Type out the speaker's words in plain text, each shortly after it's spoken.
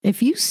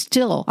if you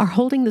still are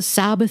holding the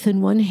Sabbath in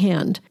one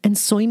hand and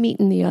soy meat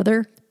in the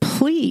other,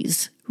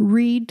 please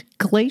read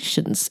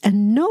Galatians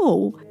and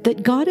know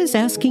that God is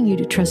asking you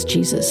to trust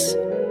Jesus.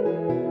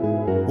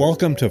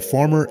 Welcome to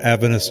Former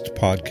Adventist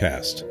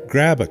Podcast.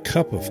 Grab a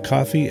cup of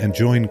coffee and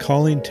join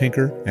Colleen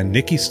Tinker and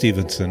Nikki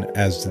Stevenson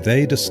as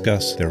they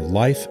discuss their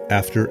life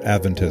after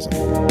Adventism.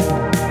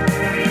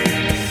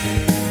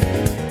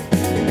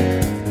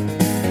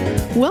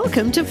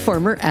 Welcome to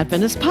Former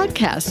Adventist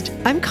Podcast.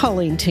 I'm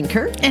Colleen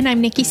Tinker. And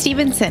I'm Nikki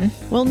Stevenson.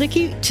 Well,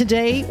 Nikki,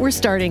 today we're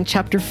starting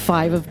chapter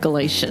 5 of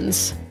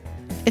Galatians.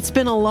 It's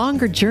been a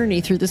longer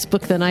journey through this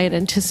book than I had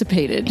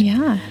anticipated.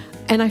 Yeah.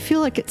 And I feel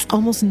like it's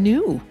almost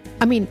new.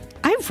 I mean,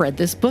 I've read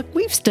this book,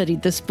 we've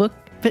studied this book,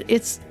 but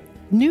it's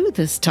new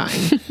this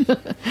time.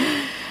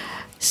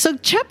 So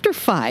chapter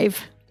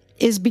 5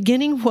 is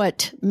beginning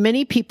what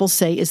many people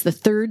say is the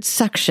third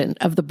section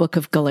of the book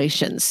of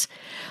Galatians.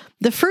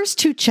 The first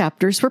two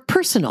chapters were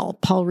personal.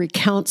 Paul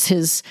recounts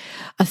his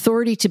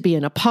authority to be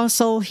an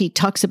apostle. He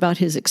talks about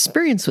his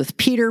experience with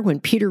Peter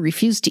when Peter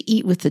refused to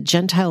eat with the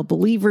Gentile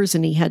believers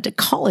and he had to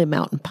call him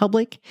out in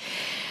public.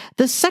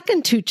 The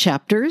second two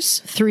chapters,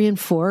 3 and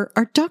 4,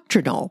 are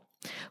doctrinal,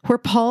 where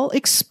Paul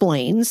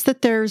explains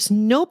that there's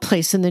no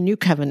place in the new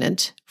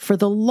covenant for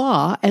the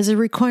law as a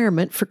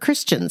requirement for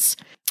Christians.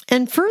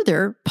 And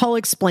further, Paul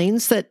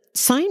explains that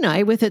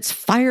Sinai, with its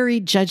fiery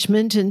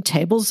judgment and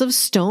tables of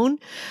stone,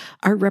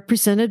 are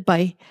represented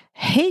by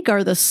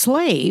Hagar the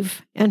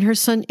slave and her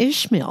son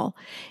Ishmael,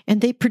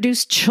 and they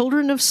produce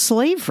children of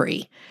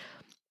slavery.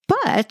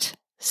 But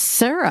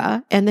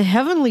Sarah and the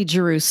heavenly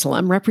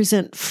Jerusalem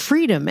represent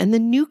freedom and the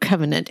new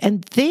covenant,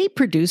 and they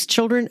produce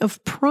children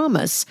of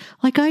promise,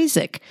 like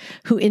Isaac,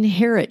 who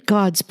inherit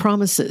God's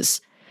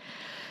promises.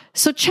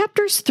 So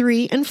chapters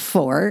 3 and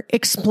 4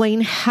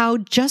 explain how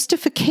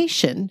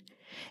justification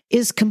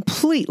is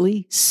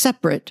completely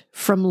separate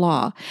from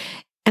law.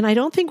 And I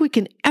don't think we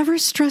can ever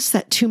stress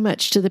that too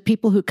much to the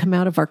people who come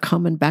out of our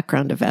common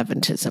background of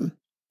Adventism.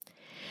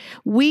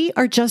 We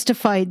are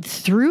justified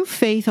through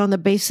faith on the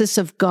basis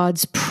of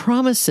God's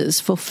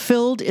promises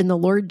fulfilled in the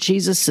Lord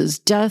Jesus'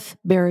 death,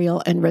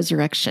 burial, and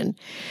resurrection.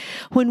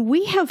 When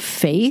we have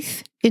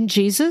faith in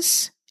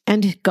Jesus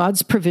and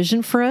God's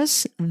provision for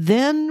us,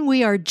 then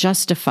we are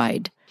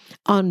justified.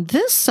 On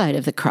this side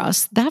of the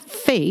cross, that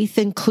faith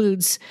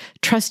includes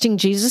trusting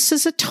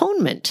Jesus'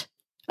 atonement,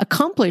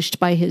 accomplished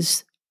by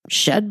his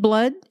shed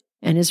blood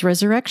and his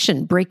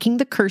resurrection, breaking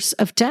the curse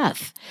of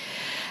death.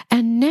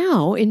 And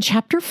now, in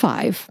chapter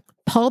 5,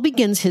 Paul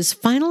begins his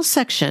final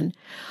section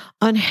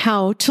on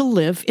how to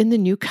live in the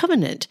new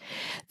covenant.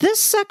 This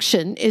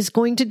section is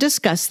going to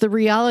discuss the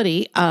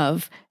reality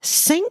of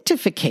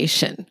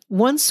sanctification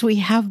once we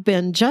have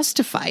been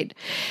justified.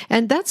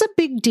 And that's a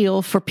big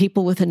deal for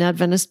people with an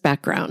Adventist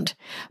background,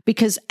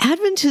 because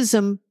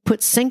Adventism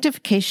puts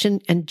sanctification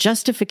and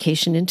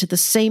justification into the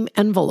same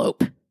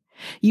envelope.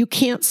 You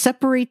can't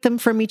separate them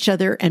from each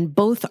other, and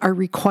both are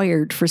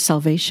required for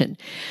salvation.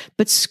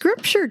 But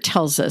Scripture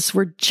tells us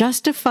we're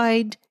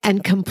justified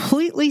and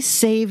completely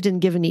saved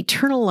and given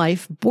eternal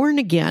life, born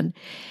again,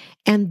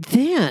 and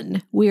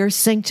then we are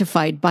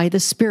sanctified by the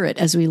Spirit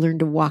as we learn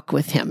to walk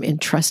with Him in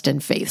trust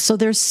and faith. So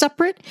they're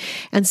separate,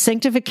 and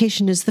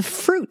sanctification is the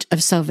fruit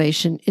of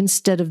salvation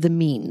instead of the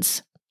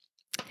means.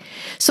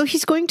 So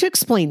he's going to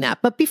explain that.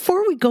 But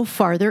before we go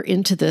farther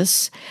into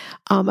this,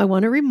 I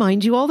want to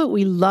remind you all that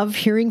we love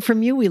hearing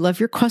from you. We love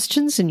your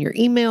questions and your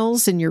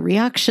emails and your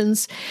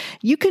reactions.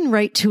 You can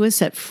write to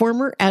us at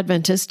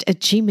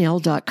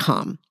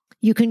formeradventist@gmail.com.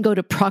 You can go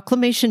to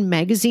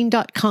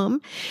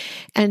proclamationmagazine.com,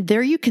 and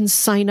there you can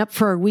sign up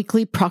for our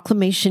weekly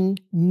Proclamation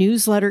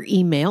newsletter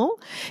email.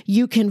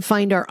 You can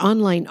find our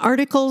online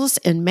articles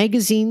and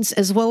magazines,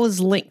 as well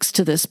as links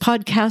to this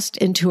podcast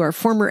and to our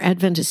Former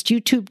Adventist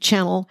YouTube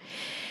channel.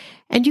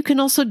 And you can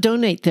also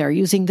donate there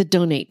using the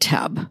Donate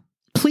tab.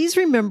 Please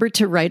remember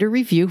to write a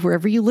review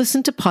wherever you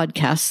listen to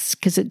podcasts,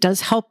 because it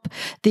does help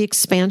the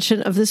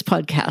expansion of this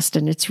podcast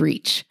and its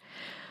reach.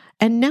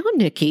 And now,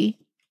 Nikki,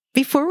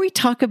 before we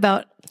talk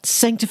about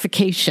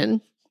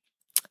sanctification,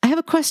 I have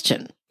a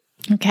question.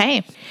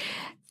 Okay.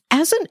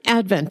 As an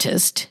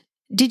Adventist,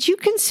 did you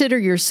consider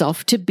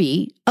yourself to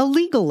be a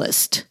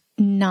legalist?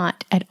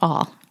 Not at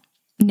all.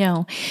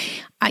 No.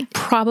 I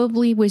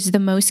probably was the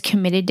most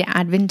committed to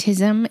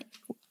Adventism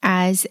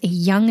as a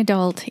young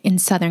adult in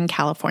Southern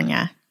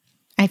California.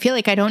 I feel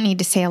like I don't need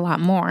to say a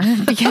lot more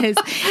because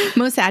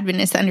most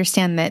Adventists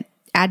understand that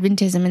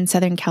Adventism in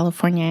Southern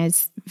California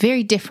is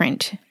very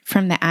different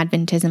from the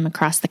Adventism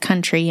across the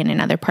country and in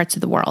other parts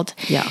of the world.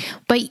 Yeah.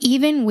 But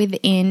even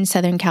within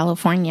Southern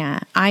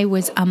California, I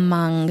was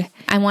among,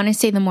 I want to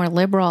say the more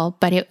liberal,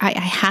 but I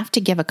have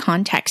to give a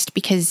context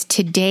because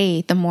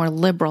today the more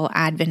liberal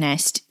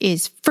Adventist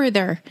is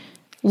further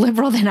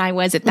liberal than I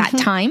was at that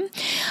time.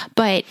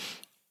 But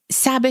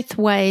Sabbath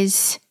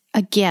was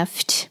a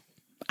gift.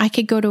 I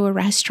could go to a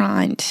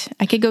restaurant.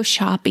 I could go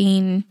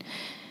shopping.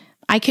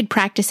 I could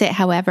practice it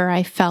however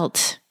I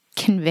felt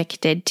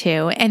convicted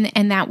to.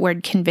 And that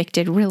word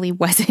convicted really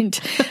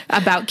wasn't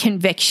about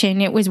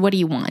conviction. It was, what do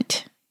you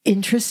want?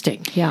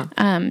 Interesting. Yeah.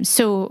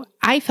 So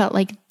I felt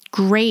like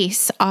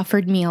grace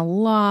offered me a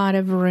lot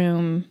of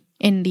room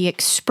in the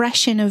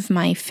expression of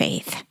my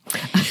faith.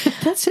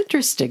 That's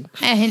interesting.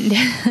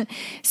 And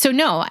so,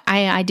 no,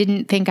 I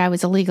didn't think I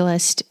was a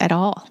legalist at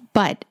all,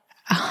 but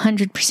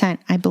 100%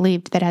 I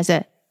believed that as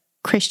a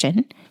Christian,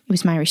 it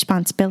was my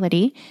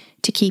responsibility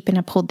to keep and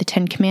uphold the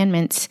 10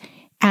 Commandments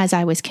as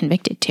I was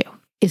convicted to.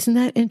 Isn't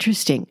that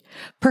interesting?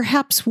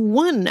 Perhaps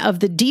one of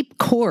the deep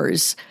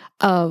cores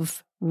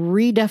of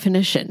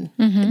redefinition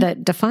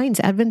that defines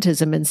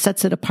Adventism and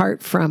sets it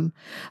apart from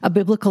a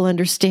biblical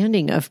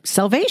understanding of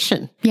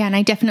salvation. Yeah, and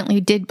I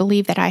definitely did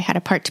believe that I had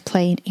a part to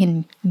play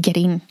in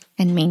getting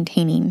and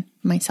maintaining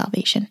my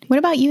salvation. What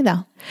about you,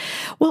 though?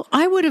 Well,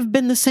 I would have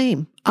been the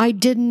same. I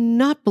did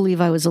not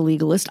believe I was a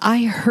legalist.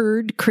 I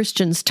heard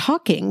Christians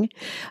talking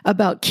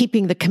about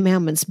keeping the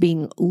commandments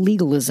being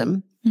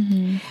legalism.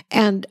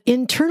 And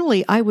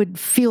internally, I would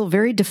feel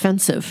very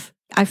defensive.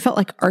 I felt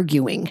like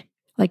arguing,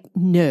 like,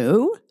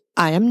 no,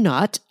 I am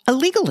not a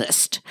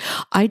legalist.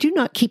 I do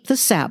not keep the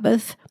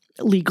Sabbath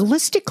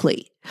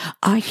legalistically.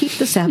 I keep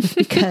the Sabbath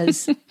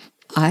because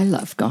I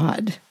love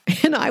God.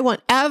 And I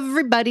want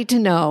everybody to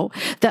know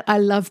that I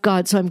love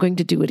God, so I'm going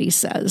to do what he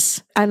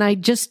says. And I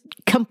just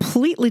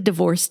completely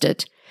divorced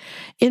it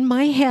in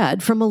my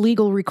head from a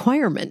legal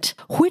requirement,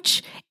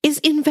 which is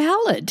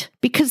invalid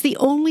because the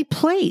only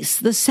place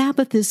the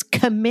Sabbath is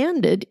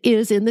commanded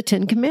is in the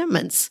 10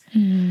 Commandments.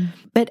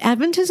 But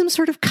Adventism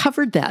sort of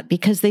covered that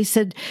because they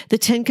said the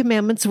 10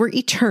 Commandments were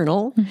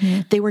eternal.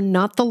 They were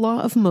not the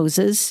law of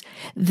Moses.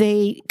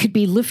 They could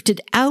be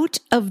lifted out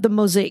of the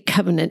Mosaic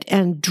covenant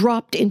and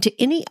dropped into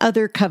any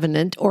other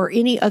covenant or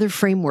any other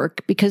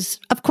framework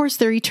because, of course,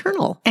 they're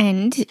eternal.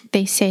 And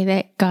they say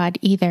that God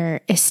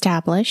either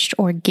established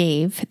or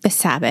gave the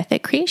Sabbath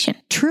at creation.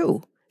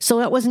 True. So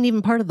that wasn't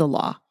even part of the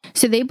law.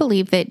 So they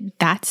believe that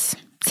that's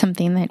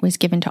something that was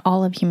given to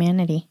all of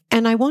humanity.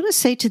 And I want to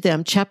say to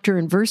them, chapter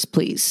and verse,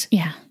 please.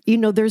 Yeah. You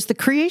know, there's the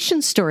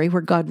creation story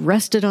where God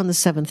rested on the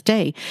seventh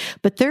day,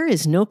 but there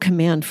is no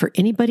command for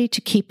anybody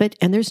to keep it,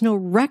 and there's no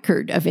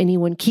record of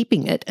anyone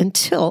keeping it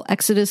until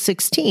Exodus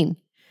 16,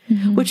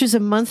 which is a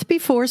month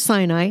before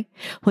Sinai,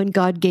 when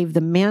God gave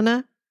the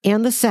manna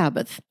and the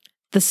Sabbath,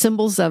 the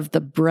symbols of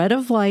the bread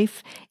of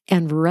life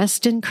and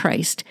rest in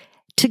Christ,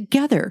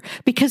 together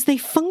because they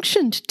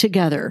functioned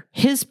together.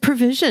 His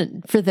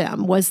provision for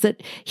them was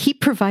that he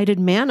provided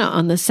manna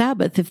on the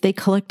Sabbath if they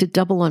collected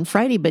double on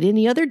Friday, but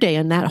any other day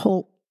and that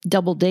whole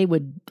double day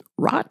would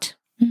rot.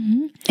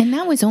 And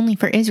that was only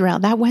for Israel.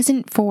 That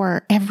wasn't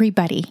for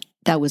everybody.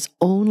 That was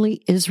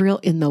only Israel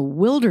in the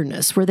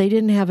wilderness where they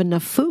didn't have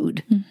enough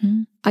food.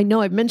 I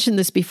know I've mentioned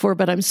this before,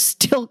 but I'm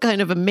still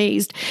kind of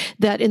amazed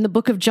that in the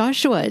book of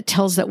Joshua, it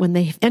tells that when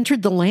they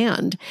entered the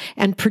land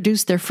and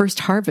produced their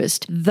first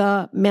harvest,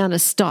 the manna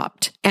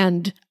stopped.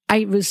 And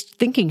I was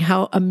thinking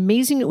how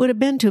amazing it would have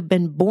been to have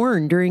been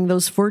born during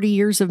those 40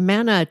 years of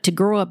manna, to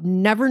grow up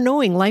never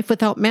knowing life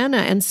without manna.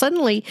 And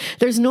suddenly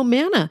there's no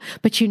manna,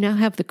 but you now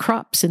have the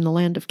crops in the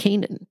land of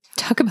Canaan.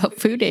 Talk about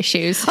food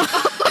issues.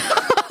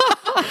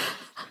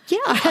 Yeah,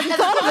 I hadn't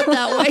thought of it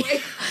that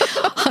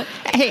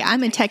way. Hey,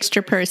 I'm a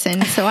texture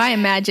person, so I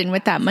imagine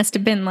what that must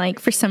have been like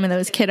for some of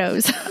those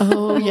kiddos.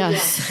 Oh,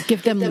 yes.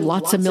 Give them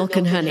lots of milk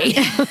and honey.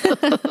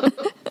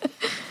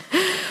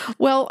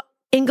 Well,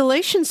 in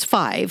Galatians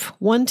 5,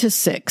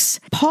 1-6,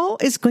 Paul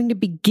is going to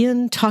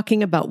begin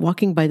talking about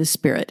walking by the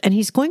Spirit, and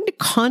he's going to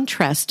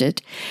contrast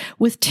it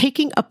with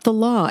taking up the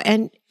law.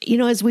 And, you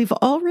know, as we've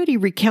already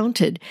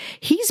recounted,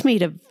 he's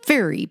made a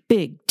very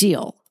big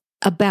deal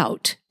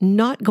about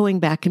not going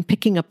back and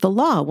picking up the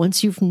law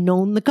once you've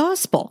known the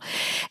gospel.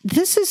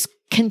 This is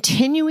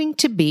continuing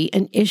to be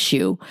an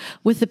issue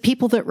with the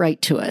people that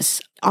write to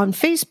us on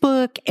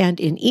Facebook and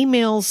in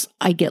emails.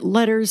 I get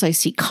letters, I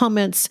see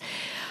comments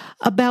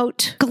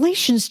about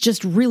Galatians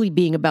just really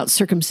being about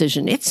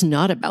circumcision. It's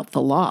not about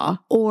the law.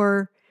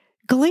 Or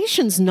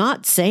Galatians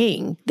not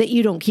saying that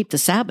you don't keep the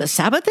Sabbath.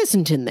 Sabbath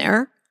isn't in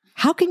there.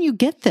 How can you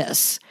get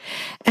this?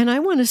 And I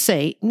want to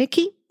say,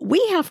 Nikki,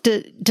 we have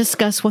to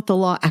discuss what the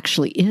law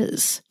actually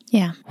is.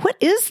 Yeah. What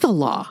is the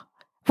law?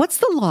 What's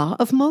the law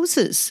of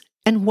Moses?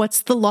 And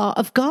what's the law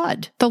of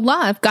God? The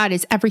law of God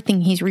is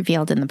everything he's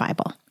revealed in the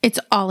Bible. It's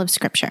all of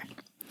Scripture.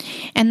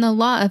 And the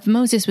law of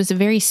Moses was a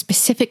very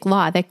specific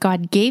law that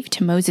God gave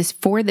to Moses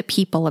for the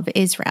people of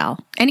Israel.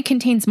 And it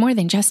contains more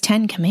than just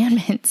 10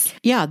 commandments.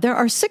 Yeah, there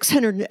are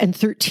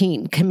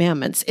 613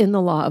 commandments in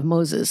the law of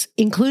Moses,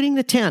 including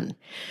the 10.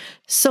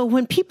 So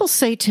when people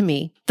say to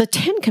me, the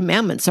 10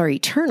 commandments are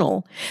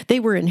eternal, they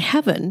were in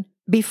heaven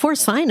before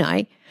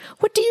Sinai,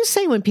 what do you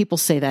say when people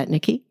say that,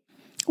 Nikki?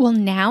 Well,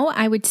 now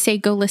I would say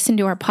go listen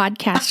to our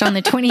podcast on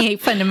the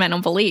 28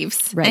 fundamental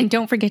beliefs. Right. And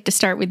don't forget to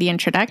start with the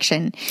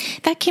introduction.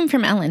 That came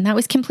from Ellen. That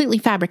was completely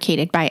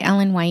fabricated by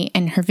Ellen White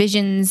and her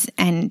visions,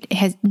 and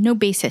has no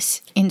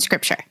basis in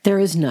Scripture. There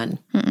is none,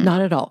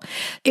 not at all.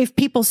 If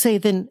people say,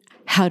 then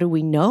how do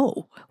we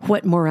know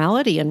what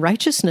morality and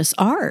righteousness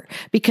are?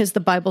 Because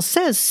the Bible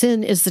says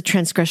sin is the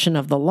transgression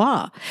of the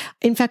law.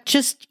 In fact,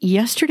 just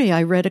yesterday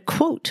I read a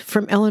quote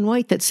from Ellen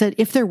White that said,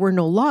 if there were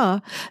no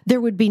law,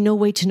 there would be no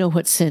way to know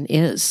what sin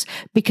is,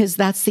 because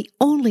that's the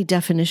only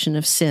definition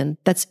of sin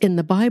that's in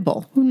the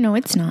Bible. No,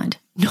 it's not.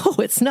 No,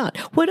 it's not.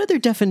 What other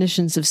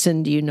definitions of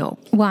sin do you know?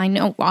 Well, I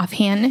know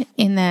offhand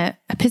in the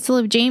Epistle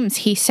of James,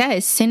 he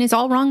says sin is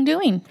all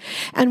wrongdoing.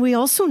 And we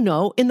also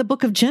know in the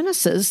book of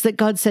Genesis that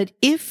God said,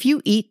 if you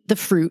eat the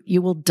fruit,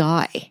 you will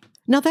die.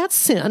 Now that's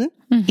sin,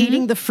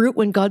 eating the fruit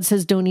when God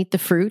says don't eat the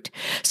fruit.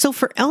 So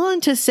for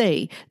Ellen to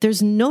say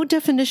there's no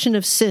definition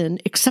of sin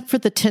except for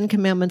the 10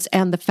 Commandments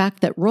and the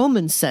fact that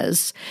Romans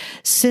says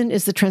sin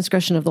is the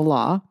transgression of the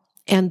law,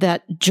 and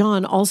that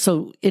John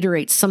also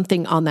iterates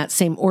something on that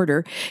same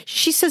order,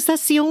 she says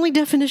that's the only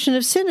definition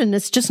of sin, and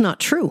it's just not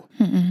true.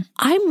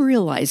 I'm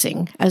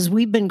realizing, as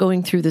we've been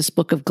going through this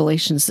book of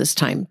Galatians this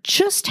time,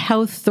 just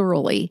how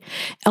thoroughly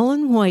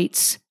Ellen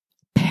White's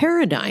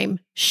paradigm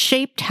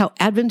shaped how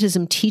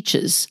Adventism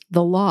teaches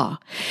the law.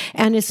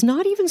 And it's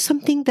not even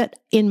something that,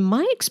 in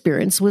my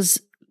experience,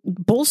 was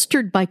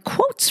bolstered by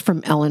quotes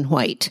from Ellen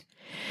White.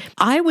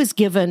 I was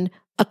given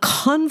a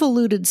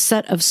convoluted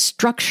set of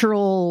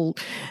structural,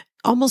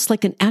 almost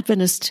like an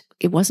Adventist,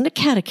 it wasn't a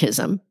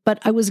catechism, but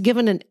I was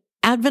given an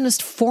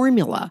Adventist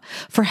formula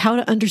for how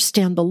to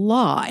understand the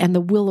law and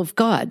the will of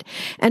God.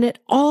 And it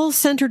all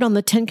centered on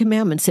the 10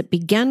 Commandments. It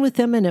began with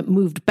them and it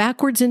moved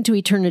backwards into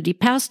eternity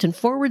past and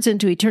forwards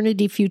into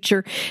eternity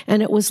future.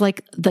 And it was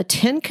like the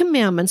 10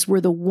 Commandments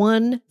were the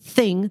one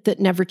thing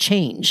that never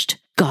changed.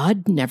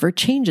 God never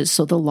changes,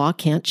 so the law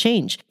can't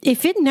change.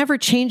 If it never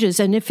changes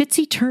and if it's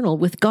eternal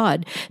with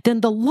God,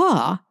 then the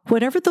law,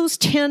 whatever those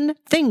 10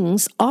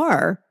 things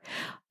are,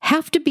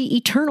 have to be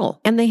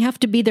eternal, and they have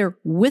to be there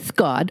with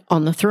God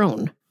on the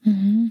throne.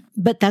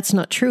 But that's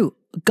not true.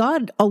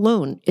 God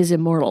alone is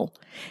immortal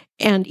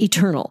and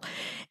eternal,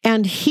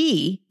 and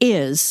he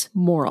is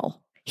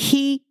moral.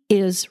 He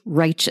is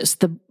righteous.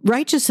 The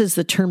righteous is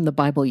the term the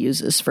Bible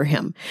uses for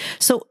him.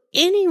 So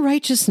any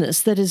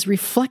righteousness that is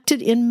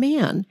reflected in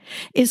man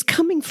is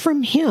coming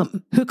from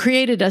him who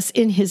created us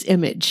in his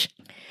image.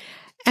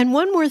 And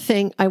one more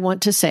thing I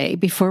want to say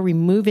before we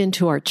move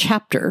into our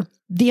chapter.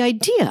 The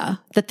idea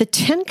that the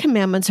 10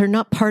 Commandments are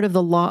not part of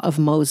the law of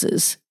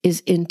Moses is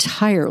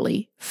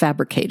entirely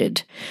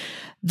fabricated.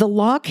 The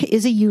law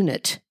is a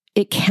unit.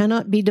 It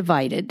cannot be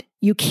divided.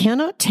 You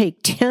cannot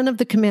take 10 of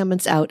the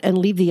commandments out and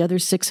leave the other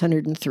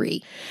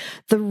 603.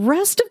 The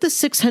rest of the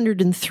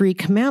 603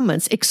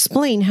 commandments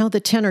explain how the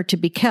 10 are to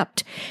be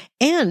kept.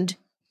 And,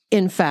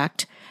 in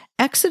fact,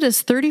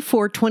 Exodus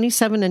 34,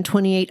 27, and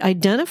 28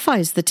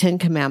 identifies the 10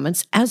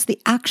 Commandments as the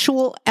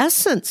actual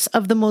essence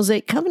of the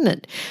Mosaic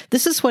covenant.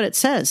 This is what it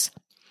says.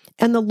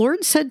 And the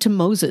Lord said to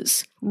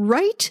Moses,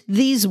 write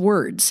these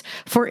words,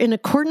 for in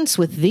accordance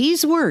with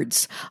these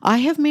words, I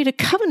have made a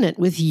covenant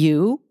with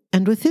you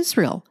and with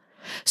Israel.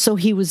 So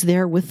he was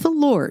there with the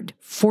Lord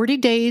 40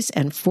 days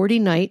and 40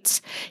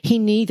 nights. He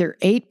neither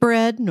ate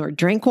bread nor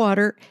drank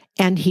water,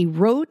 and he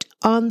wrote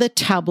on the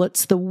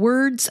tablets the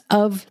words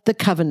of the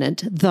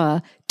covenant,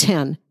 the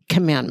 10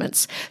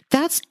 Commandments.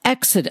 That's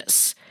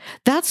Exodus.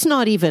 That's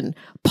not even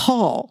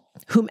Paul,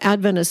 whom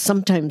Adventists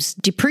sometimes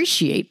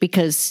depreciate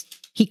because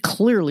he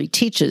clearly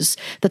teaches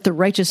that the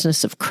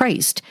righteousness of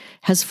Christ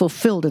has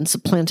fulfilled and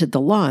supplanted the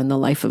law in the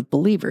life of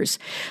believers.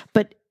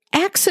 But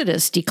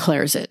Exodus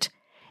declares it.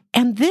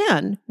 And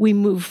then we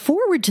move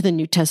forward to the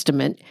New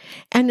Testament,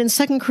 and in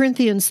 2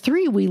 Corinthians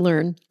 3, we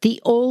learn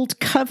the Old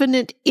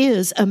Covenant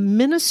is a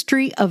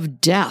ministry of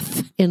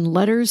death in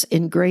letters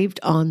engraved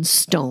on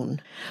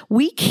stone.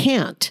 We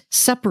can't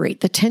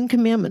separate the 10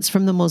 Commandments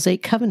from the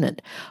Mosaic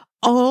Covenant.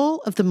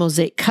 All of the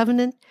Mosaic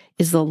Covenant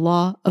is the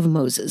law of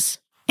Moses.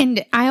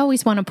 And I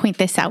always want to point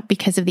this out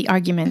because of the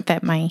argument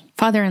that my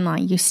father-in-law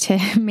used to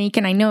make,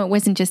 and I know it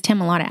wasn't just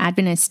him, a lot of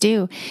Adventists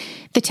do.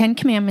 The 10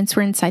 Commandments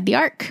were inside the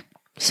ark.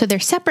 So they're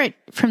separate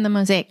from the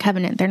Mosaic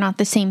covenant. They're not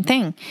the same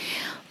thing.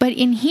 But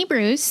in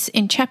Hebrews,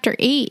 in chapter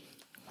 8,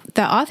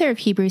 the author of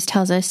Hebrews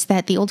tells us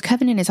that the old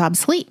covenant is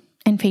obsolete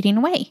and fading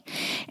away.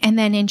 And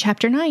then in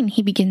chapter 9,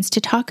 he begins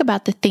to talk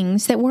about the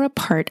things that were a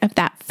part of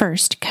that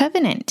first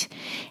covenant.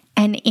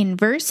 And in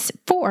verse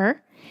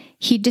 4,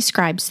 he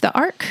describes the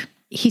ark.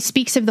 He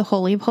speaks of the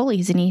Holy of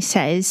Holies, and he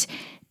says,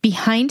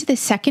 behind the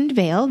second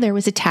veil, there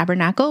was a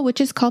tabernacle, which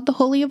is called the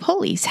Holy of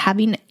Holies,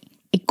 having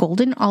a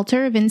golden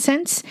altar of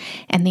incense,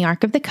 and the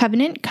Ark of the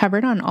Covenant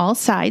covered on all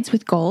sides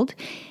with gold,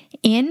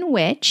 in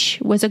which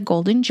was a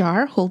golden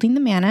jar holding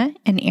the manna,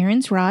 and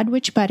Aaron's rod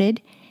which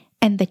budded,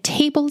 and the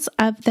tables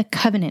of the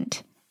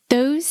covenant.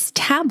 Those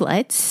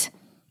tablets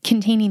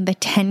containing the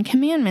 10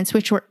 Commandments,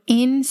 which were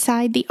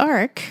inside the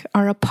ark,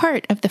 are a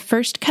part of the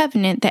first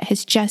covenant that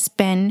has just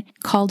been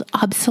called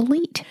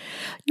obsolete.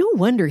 No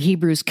wonder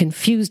Hebrews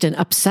confused and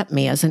upset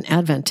me as an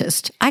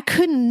Adventist. I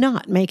could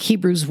not make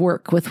Hebrews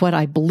work with what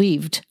I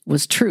believed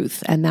was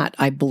truth, and that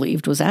I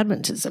believed was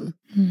Adventism.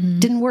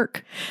 Didn't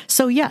work.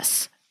 So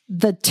yes,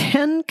 The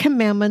 10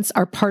 Commandments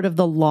are part of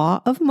the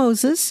law of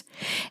Moses,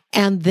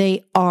 and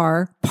they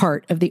are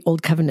part of the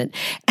Old Covenant.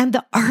 And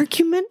the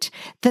argument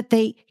that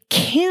they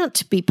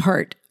can't be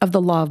part of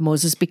the law of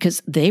Moses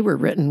because they were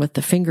written with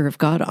the finger of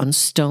God on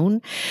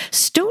stone.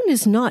 Stone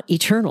is not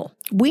eternal.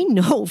 We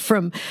know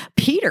from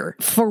Peter,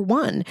 for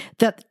one,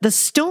 that the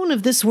stone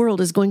of this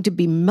world is going to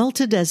be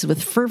melted as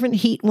with fervent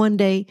heat one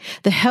day.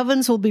 The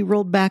heavens will be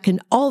rolled back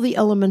and all the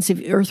elements of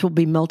the earth will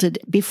be melted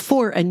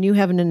before a new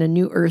heaven and a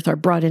new earth are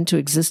brought into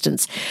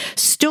existence.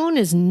 Stone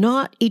is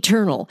not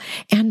eternal.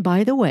 And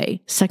by the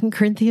way, 2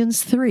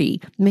 Corinthians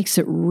 3 makes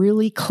it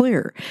really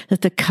clear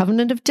that the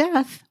covenant of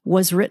death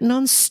was written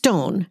on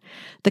stone.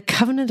 The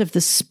covenant of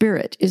the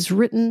Spirit is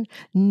written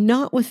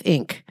not with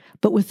ink,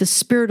 but with the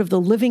Spirit of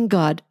the living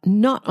God,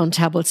 not on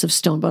tablets of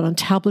stone, but on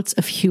tablets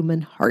of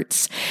human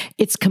hearts.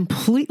 It's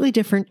completely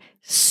different.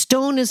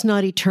 Stone is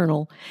not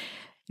eternal.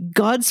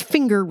 God's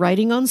finger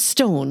writing on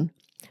stone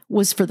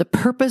was for the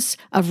purpose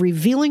of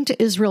revealing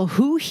to Israel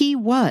who he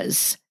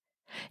was.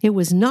 It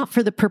was not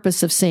for the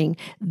purpose of saying,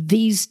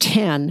 these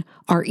 10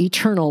 are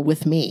eternal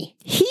with me.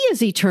 He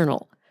is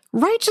eternal.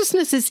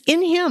 Righteousness is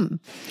in him.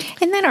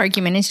 And that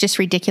argument is just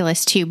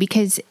ridiculous too,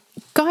 because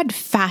God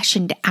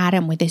fashioned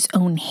Adam with his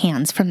own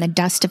hands from the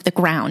dust of the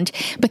ground,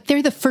 but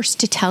they're the first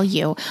to tell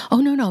you, oh,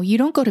 no, you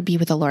don't go to be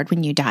with the Lord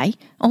when you die.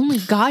 Only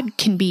God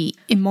can be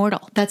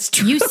immortal. That's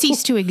true. You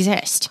cease to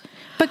exist.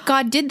 But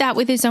God did that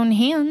with his own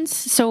hands,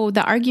 so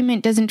the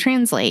argument doesn't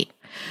translate.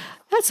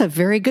 That's a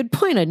very good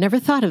point. I'd never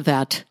thought of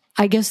that.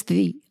 I guess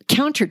the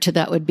counter to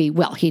that would be,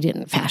 well, he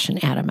didn't fashion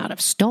Adam out of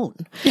stone.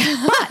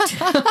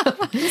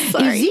 But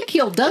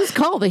Ezekiel does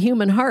call the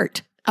human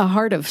heart a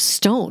heart of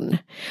stone,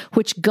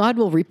 which God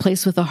will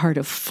replace with a heart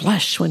of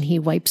flesh when he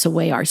wipes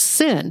away our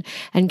sin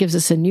and gives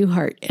us a new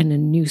heart and a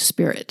new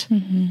spirit.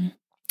 Mm-hmm.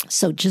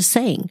 So just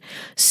saying,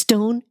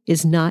 stone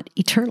is not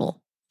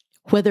eternal.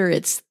 Whether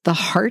it's the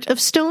heart of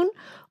stone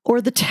or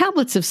the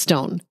tablets of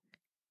stone,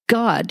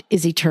 God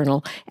is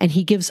eternal, and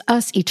he gives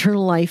us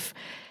eternal life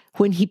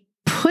when he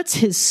puts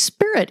his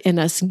Spirit in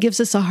us and gives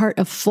us a heart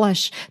of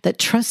flesh that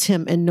trusts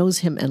him and knows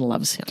him and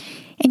loves him.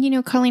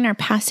 And Colleen, our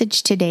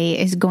passage today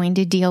is going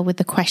to deal with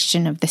the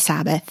question of the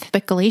Sabbath,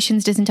 but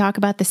Galatians doesn't talk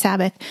about the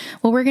Sabbath.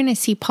 Well, we're going to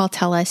see Paul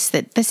tell us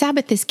that the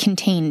Sabbath is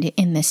contained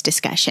in this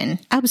discussion.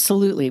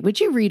 Absolutely. Would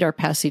you read our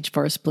passage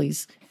for us,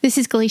 please? This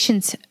is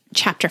Galatians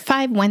chapter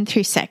 5,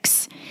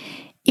 1-6.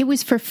 It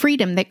was for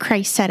freedom that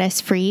Christ set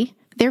us free.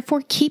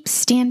 Therefore, keep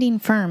standing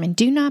firm and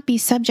do not be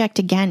subject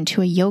again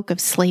to a yoke of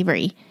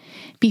slavery.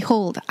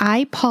 Behold,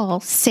 I, Paul,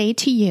 say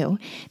to you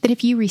that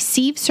if you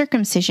receive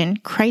circumcision,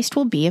 Christ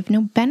will be of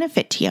no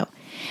benefit to you.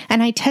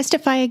 And I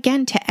testify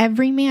again to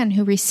every man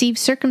who receives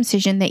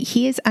circumcision that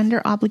he is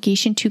under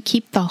obligation to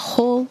keep the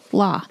whole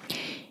law.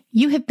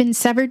 You have been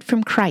severed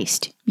from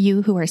Christ,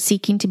 you who are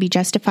seeking to be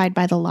justified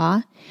by the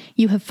law.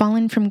 You have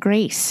fallen from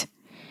grace.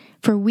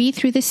 For we,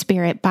 through the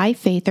Spirit, by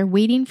faith, are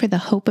waiting for the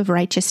hope of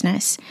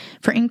righteousness.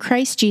 For in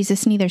Christ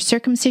Jesus, neither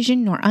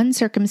circumcision nor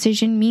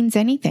uncircumcision means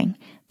anything,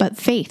 but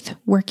faith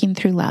working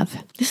through love.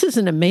 This is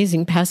an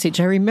amazing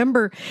passage. I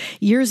remember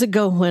years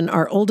ago when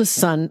our oldest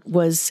son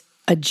was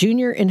a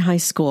junior in high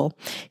school,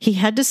 he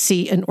had to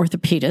see an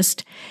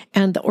orthopedist,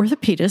 and the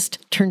orthopedist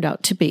turned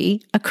out to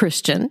be a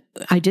Christian.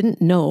 I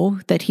didn't know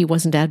that he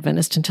wasn't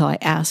Adventist until I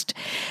asked.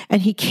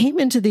 And he came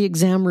into the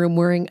exam room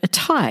wearing a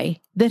tie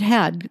that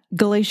had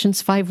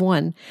Galatians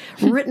 5:1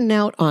 written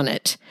out on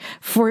it,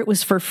 for it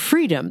was for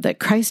freedom that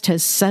Christ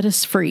has set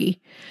us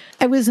free.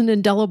 It was an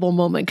indelible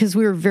moment because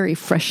we were very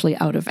freshly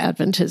out of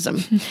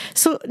Adventism.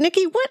 So,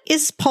 Nikki, what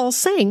is Paul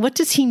saying? What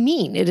does he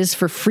mean? It is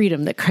for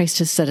freedom that Christ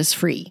has set us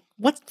free.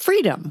 What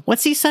freedom?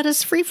 What's he set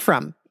us free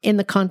from in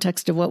the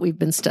context of what we've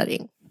been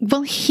studying?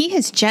 Well, he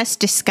has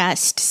just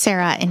discussed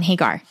Sarah and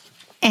Hagar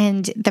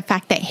and the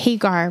fact that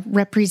Hagar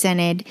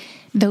represented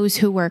those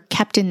who were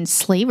kept in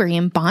slavery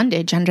and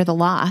bondage under the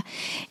law.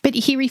 But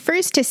he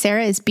refers to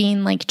Sarah as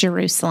being like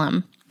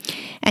Jerusalem.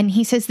 And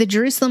he says, the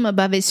Jerusalem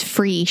above is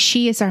free.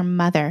 She is our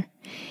mother.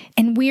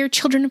 And we are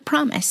children of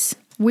promise.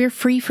 We're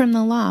free from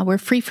the law. We're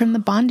free from the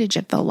bondage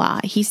of the law.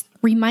 He's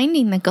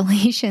reminding the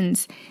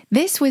Galatians,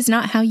 this was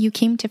not how you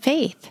came to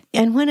faith.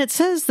 And when it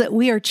says that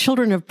we are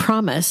children of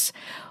promise,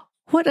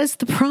 what is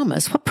the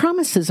promise? What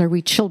promises are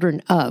we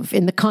children of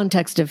in the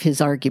context of his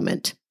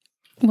argument?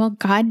 Well,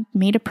 God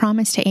made a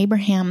promise to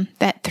Abraham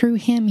that through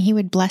him he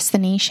would bless the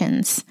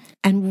nations.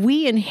 And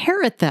we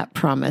inherit that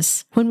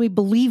promise when we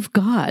believe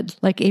God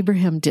like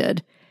Abraham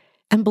did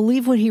and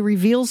believe what he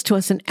reveals to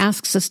us and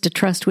asks us to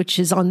trust, which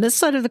is on this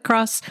side of the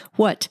cross,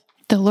 what?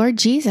 The Lord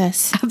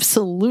Jesus.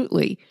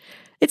 Absolutely.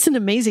 It's an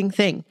amazing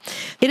thing.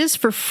 It is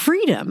for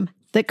freedom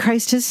that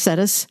Christ has set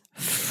us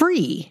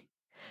free.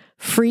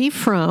 Free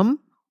from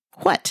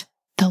what?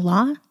 The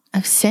law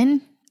of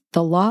sin.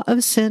 The law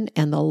of sin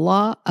and the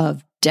law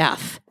of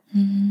death.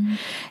 Mm-hmm.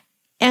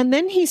 And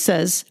then he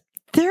says,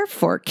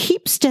 therefore,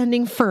 keep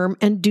standing firm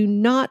and do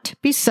not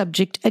be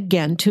subject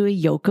again to a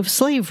yoke of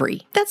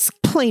slavery. That's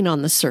plain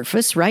on the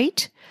surface,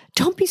 right?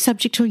 don't be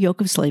subject to a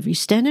yoke of slavery.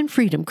 Stand in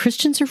freedom.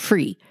 Christians are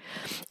free.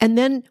 And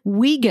then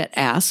we get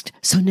asked,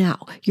 so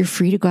now you're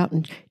free to go out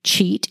and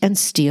cheat and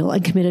steal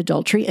and commit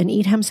adultery and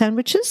eat ham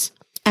sandwiches?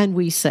 And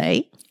we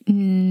say,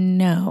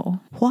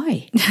 no.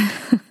 Why?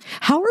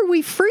 How are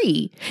we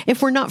free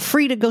if we're not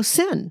free to go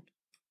sin?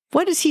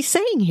 What is he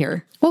saying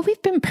here? Well,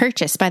 we've been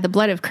purchased by the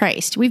blood of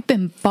Christ. We've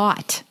been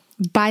bought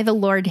by the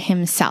Lord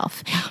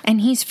himself.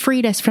 And he's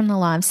freed us from the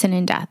law of sin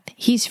and death.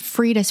 He's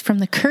freed us from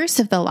the curse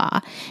of the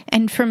law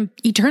and from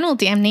eternal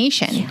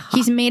damnation. Yeah.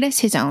 He's made us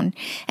his own,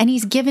 and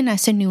he's given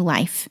us a new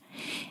life.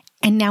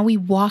 And now we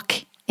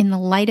walk in the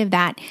light of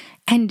that.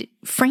 And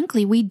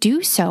frankly, we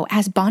do so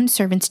as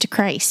bondservants to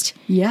Christ.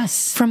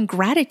 Yes. From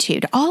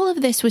gratitude. All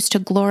of this was to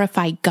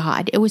glorify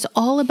God. It was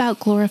all about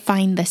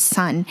glorifying the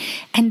Son.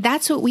 And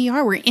that's what we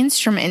are. We're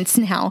instruments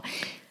now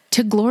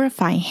to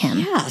glorify him.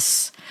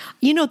 Yes.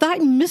 You know, I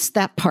missed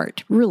that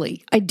part,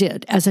 really. I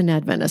did, as an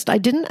Adventist. I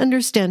didn't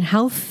understand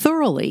how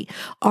thoroughly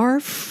our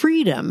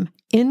freedom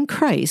in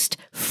Christ,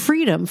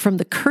 freedom from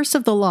the curse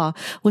of the law,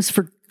 was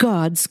for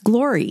God's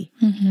glory.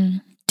 Mm-hmm.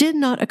 Did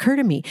not occur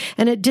to me.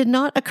 And it did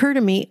not occur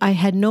to me. I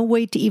had no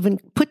way to even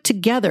put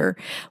together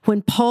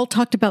when Paul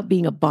talked about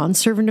being a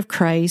bondservant of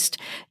Christ.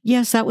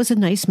 Yes, that was a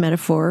nice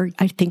metaphor.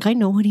 I think I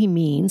know what he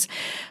means.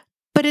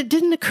 But it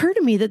didn't occur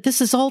to me that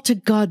this is all to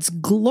God's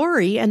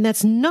glory, and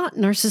that's not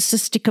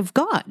narcissistic of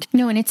God.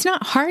 No, and it's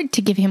not hard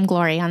to give him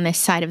glory on this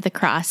side of the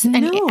cross. No.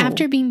 And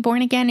after being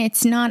born again,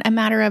 it's not a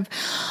matter of,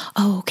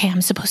 oh, okay,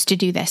 I'm supposed to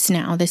do this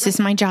now. This is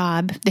my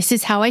job. This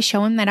is how I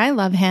show him that I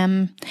love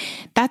him.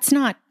 That's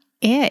not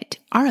it.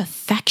 Our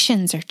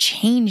affections are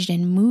changed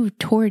and moved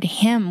toward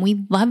him.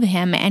 We love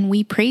him and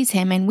we praise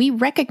him and we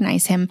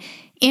recognize him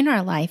in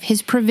our life,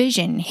 his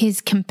provision, his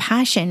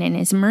compassion and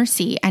his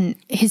mercy and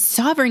his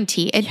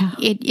sovereignty.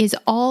 It is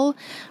all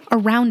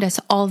around us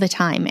all the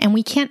time. And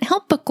we can't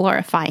help but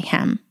glorify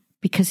him.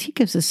 Because he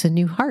gives us a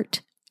new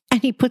heart.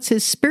 And he puts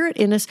his spirit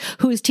in us,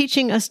 who is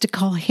teaching us to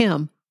call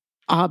him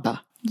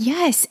Abba.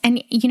 Yes.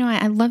 And, you know,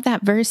 I love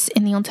that verse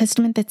in the Old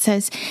Testament that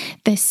says,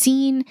 the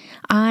seeing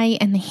eye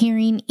and the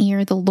hearing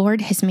ear, the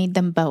Lord has made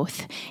them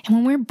both. And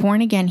when we're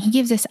born again, he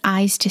gives us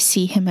eyes to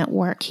see him at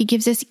work. He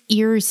gives us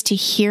ears to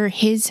hear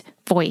his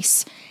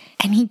voice.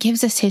 And he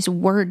gives us his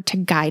word to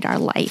guide our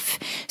life.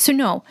 So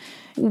no,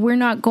 we're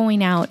not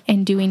going out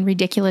and doing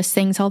ridiculous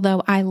things,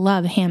 although I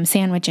love ham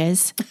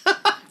sandwiches.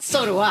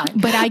 So do I.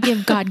 But I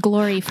give God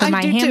glory for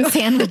my ham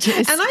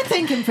sandwiches. And I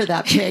thank him for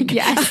that, pig.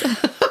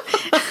 Yes.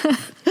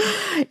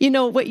 You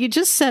know, what you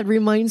just said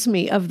reminds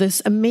me of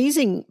this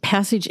amazing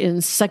passage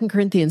in 2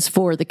 Corinthians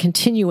 4, the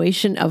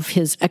continuation of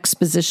his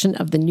exposition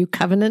of the new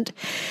covenant.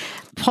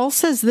 Paul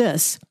says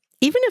this,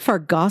 even if our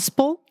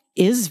gospel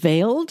is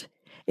veiled,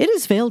 it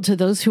is veiled to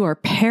those who are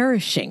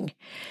perishing,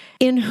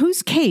 in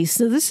whose case,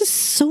 now this is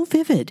so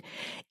vivid,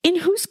 in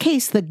whose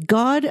case the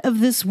God of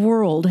this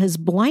world has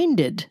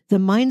blinded the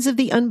minds of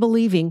the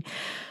unbelieving,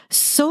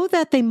 so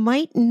that they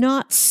might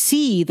not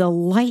see the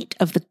light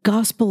of the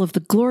gospel of the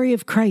glory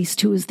of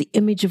Christ, who is the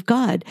image of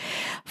God.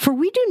 For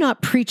we do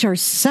not preach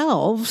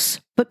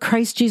ourselves, but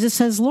Christ Jesus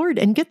as Lord.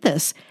 And get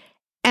this,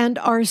 and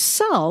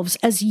ourselves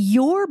as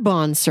your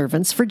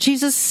bondservants for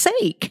Jesus'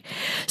 sake.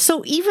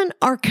 So even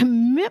our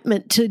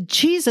commitment to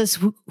Jesus,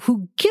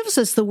 who gives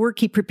us the work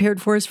he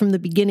prepared for us from the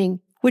beginning,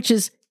 which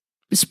is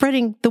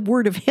spreading the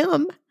word of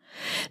him,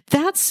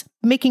 that's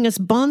making us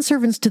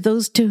bondservants to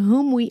those to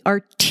whom we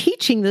are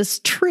teaching this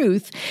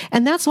truth,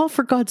 and that's all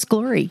for God's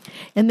glory.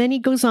 And then he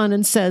goes on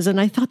and says, and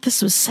I thought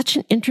this was such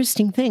an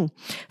interesting thing,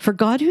 for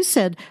God who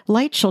said,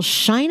 light shall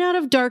shine out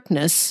of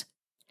darkness,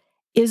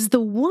 is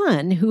the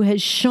one who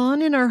has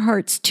shone in our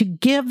hearts to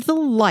give the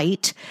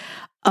light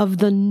of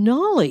the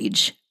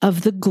knowledge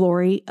of the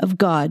glory of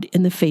God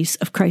in the face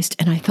of Christ.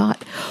 And I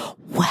thought,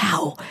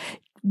 wow,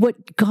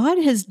 what God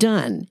has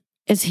done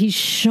as he's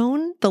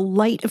shown the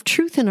light of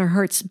truth in our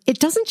hearts. It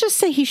doesn't just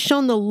say he's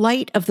shown the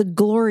light of the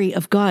glory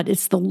of God.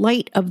 It's the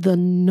light of the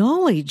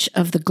knowledge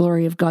of the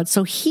glory of God.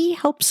 So he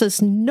helps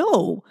us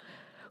know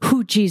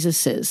who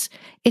Jesus is.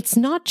 It's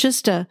not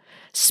just a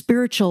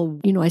spiritual,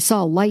 I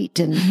saw a light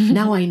and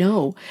now I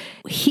know.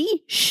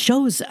 He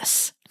shows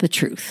us the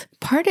truth.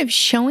 Part of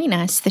showing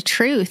us the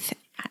truth,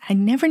 I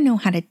never know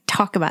how to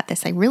talk about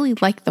this. I really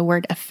like the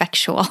word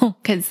effectual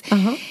because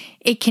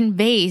it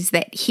conveys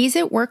that he's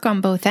at work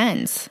on both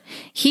ends.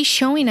 He's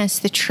showing us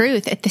the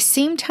truth at the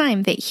same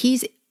time that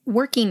he's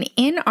working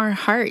in our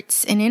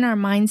hearts and in our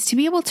minds to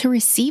be able to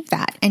receive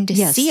that and to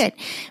see it.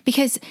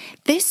 Because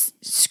this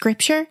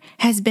scripture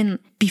has been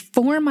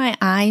before my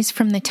eyes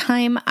from the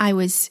time I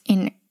was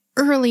in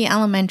early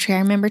elementary. I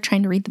remember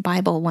trying to read the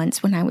Bible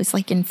once when I was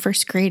like in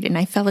first grade and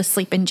I fell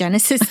asleep in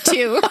Genesis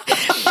 2.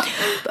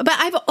 But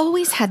I've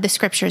always had the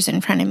scriptures in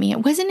front of me.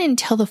 It wasn't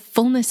until the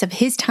fullness of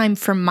his time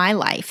for my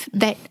life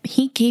that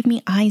he gave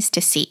me eyes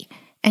to see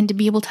and to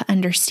be able to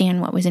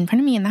understand what was in front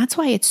of me. And that's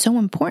why it's so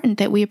important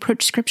that we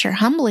approach scripture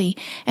humbly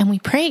and we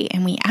pray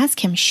and we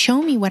ask him,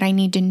 show me what I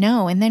need to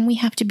know. And then we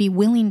have to be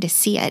willing to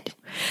see it.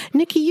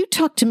 Nikki, you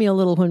talked to me a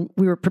little when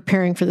we were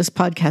preparing for this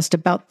podcast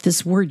about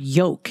this word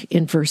yoke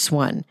in verse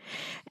 1.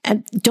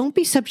 And don't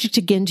be subject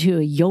again to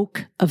a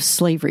yoke of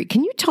slavery.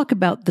 Can you talk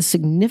about the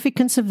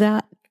significance of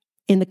that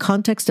in the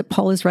context that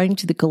Paul is writing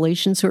to the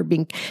Galatians who are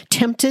being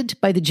tempted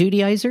by the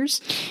Judaizers?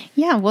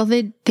 Yeah, well,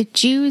 the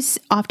Jews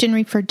often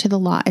referred to the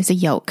law as a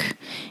yoke.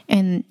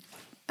 And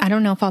I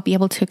don't know if I'll be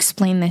able to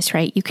explain this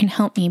right. You can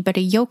help me. But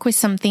a yoke was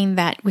something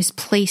that was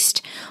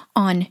placed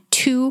on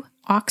two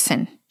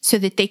oxen so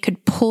that they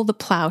could pull the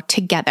plow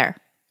together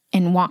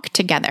and walk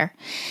together.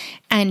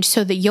 And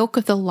so the yoke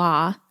of the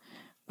law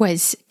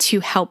was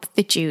to help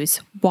the Jews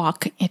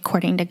walk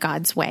according to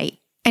God's way.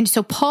 And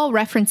so Paul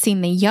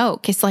referencing the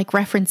yoke is like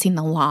referencing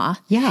the law.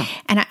 Yeah.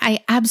 And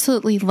I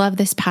absolutely love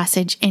this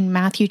passage in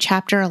Matthew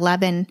chapter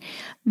 11.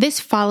 This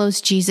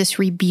follows Jesus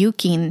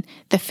rebuking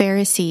the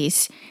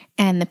Pharisees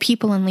and the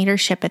people in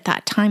leadership at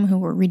that time who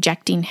were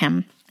rejecting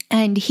him.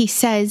 And he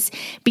says,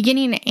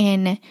 beginning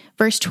in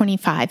verse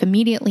 25,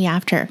 immediately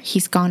after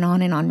he's gone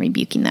on and on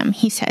rebuking them,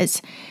 he says,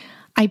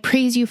 I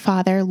praise you,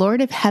 Father,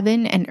 Lord of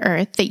heaven and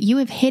earth, that you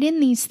have hidden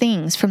these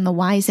things from the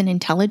wise and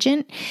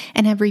intelligent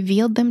and have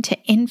revealed them to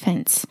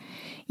infants.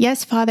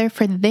 Yes, Father,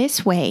 for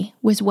this way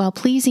was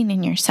well-pleasing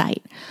in your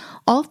sight.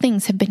 All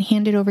things have been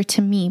handed over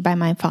to me by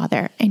my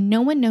Father, and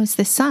no one knows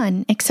the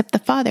Son except the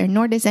Father,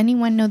 nor does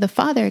anyone know the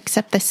Father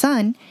except the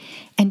Son,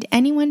 and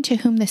anyone to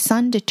whom the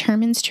Son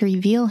determines to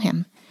reveal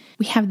him.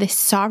 We have this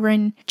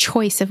sovereign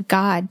choice of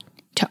God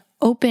to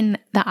open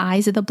the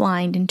eyes of the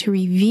blind and to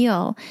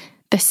reveal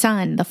the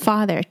Son, the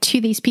Father, to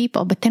these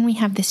people. But then we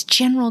have this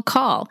general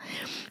call.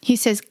 He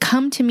says,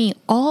 come to me,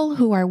 all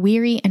who are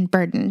weary and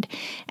burdened,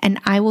 and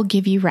I will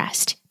give you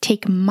rest.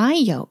 Take my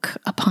yoke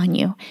upon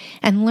you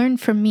and learn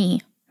from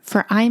me,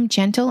 for I am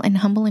gentle and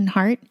humble in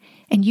heart,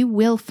 and you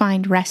will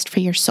find rest for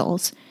your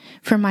souls.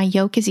 For my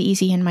yoke is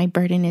easy and my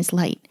burden is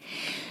light.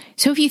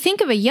 So if you think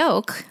of a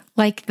yoke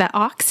like the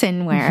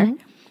oxen wear,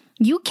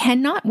 you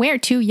cannot wear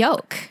two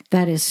yoke.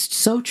 That is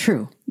so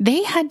true.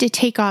 They had to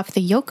take off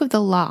the yoke of the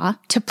law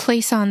to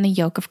place on the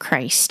yoke of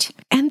Christ.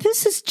 And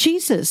this is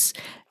Jesus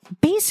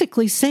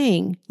basically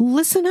saying,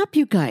 listen up,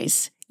 you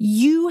guys.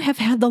 You have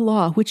had the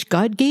law, which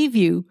God gave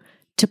you,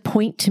 to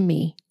point to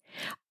me.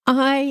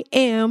 I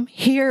am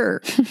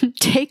here.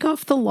 Take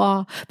off the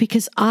law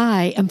because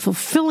I am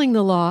fulfilling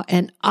the law,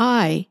 and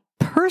I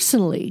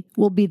personally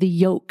will be the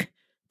yoke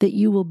that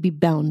you will be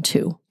bound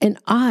to, and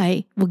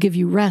I will give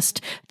you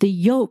rest. The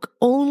yoke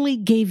only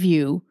gave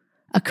you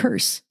a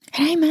curse.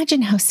 And I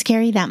imagine how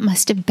scary that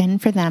must have been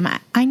for them.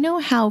 I know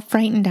how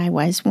frightened I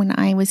was when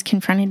I was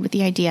confronted with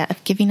the idea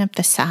of giving up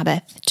the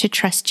Sabbath to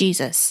trust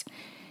Jesus.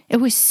 It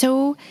was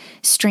so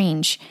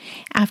strange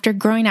after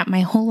growing up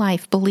my whole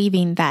life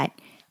believing that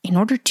in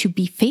order to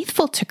be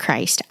faithful to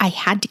Christ, I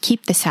had to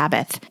keep the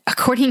Sabbath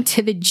according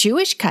to the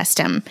Jewish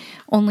custom,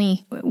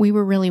 only we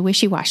were really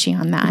wishy-washy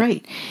on that.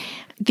 Right.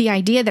 The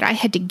idea that I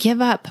had to give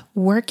up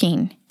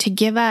working, to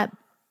give up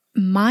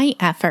my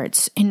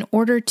efforts in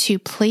order to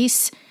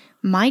place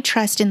my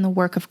trust in the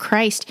work of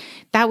Christ,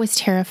 that was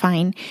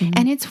terrifying.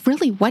 And it's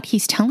really what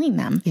he's telling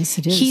them. Yes,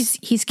 it is.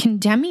 He's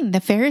condemning the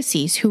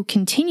Pharisees who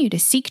continue to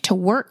seek to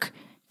work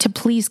to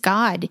please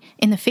God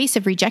in the face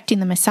of rejecting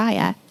the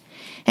Messiah.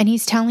 And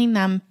he's telling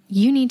them,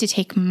 you need to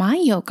take my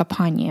yoke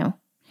upon you.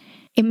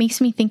 It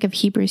makes me think of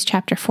Hebrews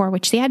chapter 4,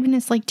 which the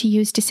Adventists like to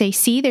use to say,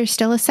 see, there's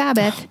still a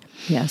Sabbath.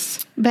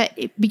 Yes. But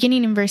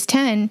beginning in verse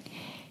 10,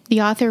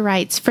 the author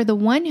writes, for the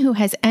one who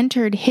has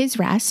entered his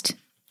rest,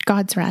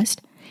 God's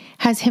rest,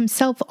 has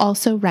himself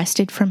also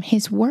rested from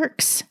his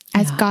works,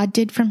 as God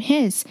did from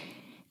his.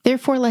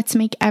 Therefore, let's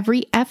make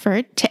every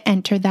effort to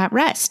enter that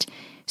rest,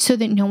 so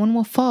that no one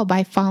will fall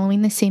by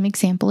following the same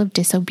example of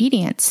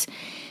disobedience,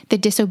 the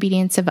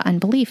disobedience of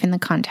unbelief in the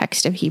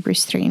context of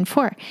Hebrews 3 and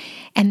 4.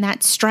 And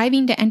that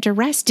striving to enter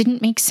rest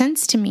didn't make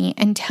sense to me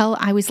until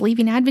I was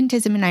leaving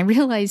Adventism and I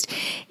realized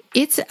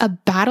it's a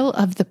battle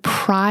of the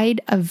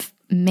pride of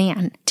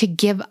man to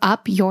give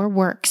up your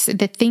works,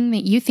 the thing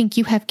that you think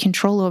you have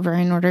control over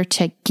in order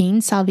to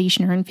gain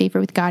salvation or in favor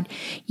with God.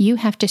 You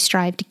have to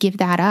strive to give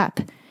that up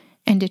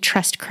and to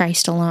trust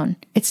Christ alone.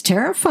 It's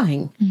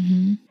terrifying.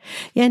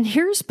 And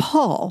here's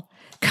Paul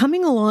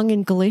coming along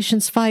in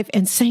Galatians 5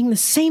 and saying the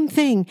same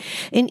thing,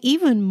 and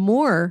even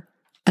more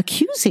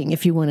accusing,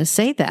 if you want to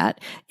say that,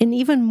 in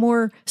even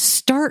more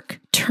stark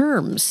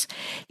terms.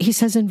 He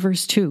says in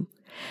verse 2,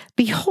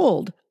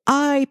 behold,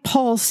 I,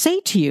 Paul, say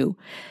to you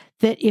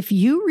that if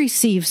you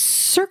receive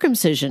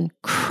circumcision,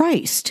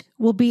 Christ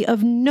will be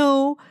of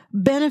no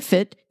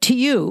benefit to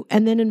you.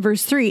 And then in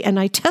verse 3, and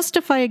I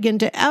testify again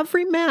to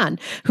every man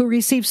who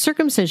receives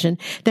circumcision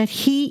that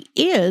he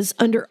is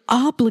under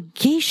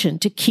obligation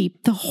to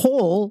keep the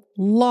whole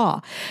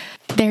law.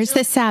 There's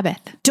the Sabbath.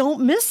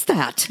 Don't miss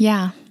that.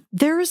 Yeah.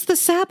 There's the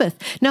Sabbath.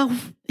 Now,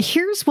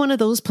 here's one of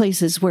those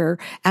places where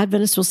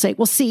Adventists will say,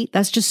 well, see,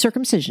 that's just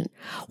circumcision.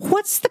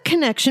 What's the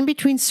connection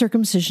between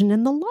circumcision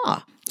and the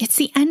law? It's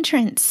the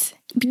entrance.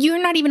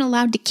 You're not even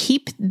allowed to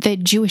keep the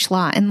Jewish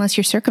law unless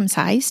you're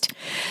circumcised.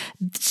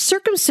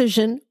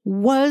 Circumcision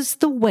was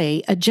the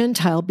way a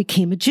Gentile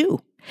became a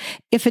Jew.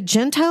 If a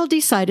Gentile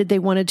decided they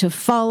wanted to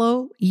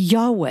follow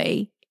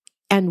Yahweh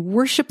and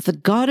worship the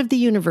God of the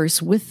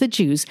universe with the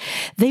Jews,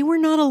 they were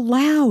not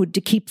allowed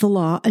to keep the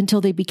law until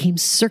they became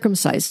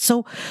circumcised.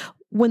 So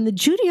when the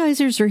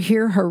Judaizers are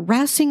here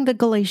harassing the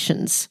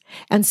Galatians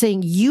and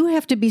saying, you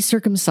have to be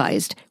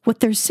circumcised,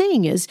 what they're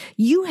saying is,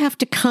 you have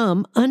to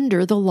come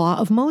under the law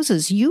of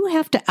Moses. You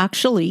have to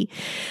actually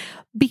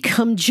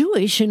become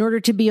Jewish in order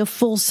to be a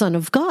full son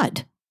of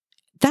God.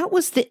 That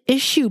was the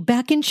issue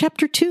back in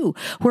chapter 2,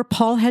 where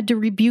Paul had to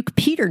rebuke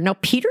Peter. Now,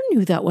 Peter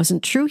knew that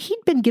wasn't true.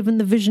 He'd been given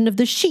the vision of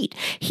the sheet.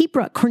 He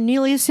brought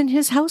Cornelius and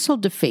his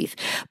household to faith.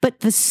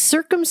 But the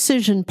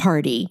circumcision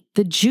party,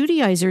 the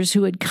Judaizers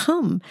who had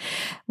come,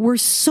 were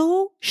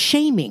so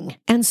shaming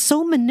and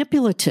so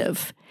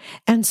manipulative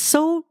and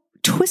so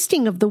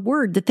twisting of the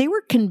word that they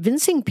were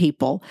convincing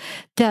people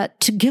that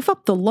to give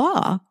up the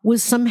law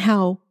was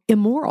somehow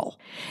immoral.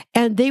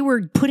 And they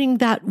were putting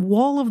that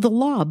wall of the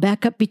law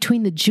back up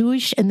between the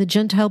Jewish and the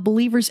Gentile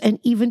believers. And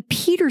even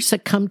Peter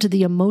succumbed to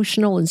the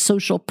emotional and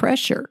social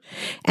pressure.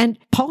 And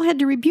Paul had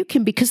to rebuke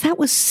him because that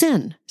was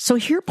sin. So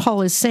here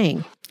Paul is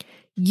saying,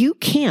 you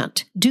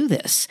can't do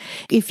this.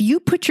 If you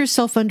put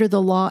yourself under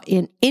the law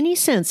in any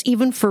sense,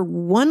 even for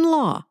one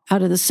law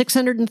out of the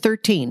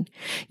 613,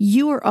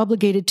 you are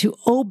obligated to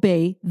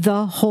obey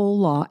the whole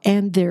law,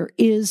 and there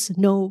is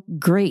no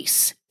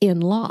grace in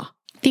law.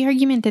 The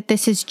argument that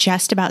this is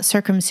just about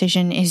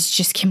circumcision is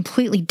just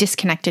completely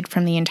disconnected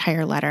from the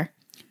entire letter.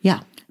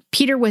 Yeah.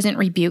 Peter wasn't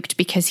rebuked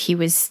because he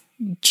was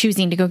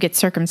choosing to go get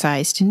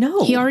circumcised.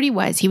 No. He already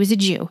was. He was a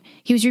Jew.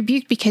 He was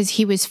rebuked because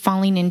he was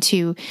falling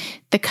into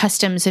the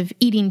customs of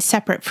eating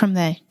separate from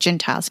the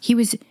Gentiles. He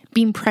was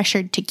being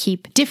pressured to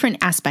keep different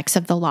aspects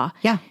of the law.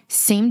 Yeah.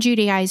 Same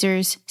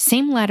Judaizers,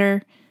 same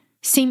letter,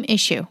 same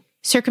issue.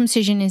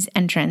 Circumcision is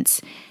entrance.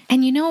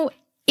 And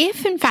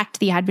if in fact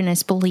the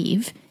Adventists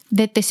believe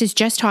that this is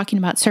just talking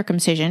about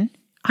circumcision,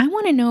 I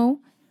want to know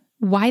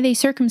why they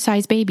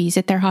circumcise babies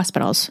at their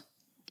hospitals.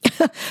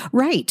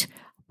 Right.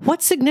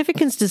 What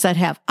significance does that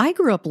have? I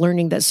grew up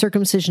learning that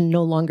circumcision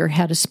no longer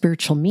had a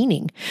spiritual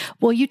meaning.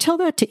 Well, you tell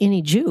that to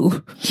any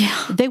Jew.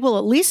 Yeah. They will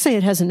at least say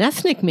it has an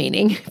ethnic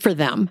meaning for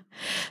them.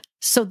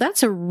 So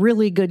that's a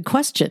really good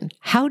question.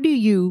 How do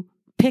you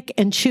pick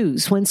and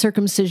choose when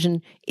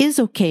circumcision is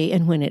okay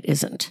and when it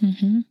isn't?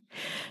 Mm-hmm.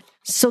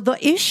 So the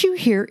issue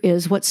here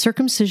is what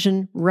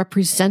circumcision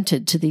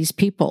represented to these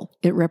people.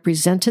 It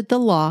represented the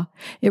law.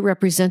 It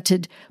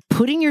represented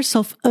putting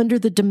yourself under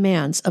the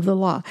demands of the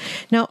law.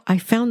 Now, I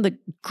found the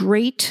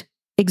great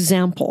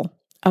example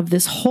of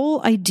this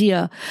whole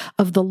idea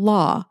of the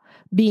law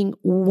being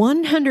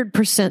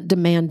 100%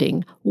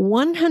 demanding,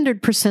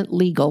 100%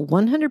 legal,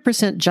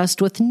 100%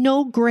 just with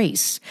no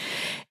grace.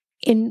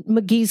 In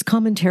McGee's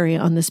commentary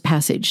on this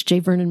passage, J.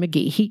 Vernon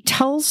McGee, he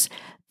tells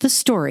the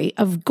story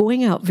of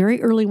going out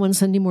very early one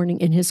Sunday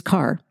morning in his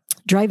car,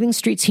 driving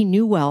streets he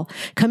knew well,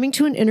 coming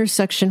to an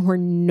intersection where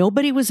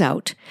nobody was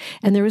out,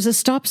 and there was a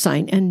stop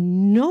sign,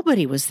 and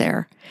nobody was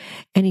there.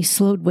 And he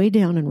slowed way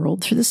down and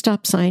rolled through the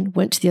stop sign,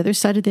 went to the other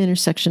side of the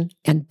intersection,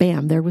 and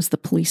bam, there was the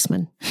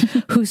policeman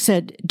who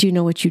said, "Do you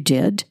know what you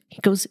did?"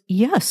 He goes,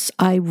 "Yes,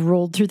 I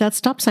rolled through that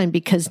stop sign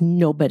because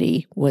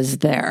nobody was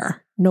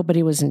there.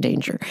 Nobody was in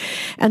danger."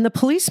 And the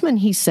policeman,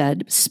 he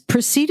said,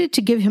 proceeded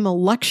to give him a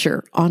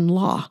lecture on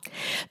law.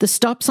 The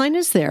stop sign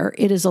is there.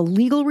 It is a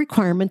legal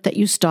requirement that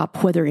you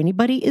stop whether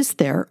anybody is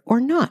there or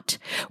not,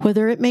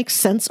 whether it makes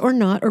sense or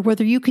not, or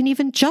whether you can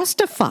even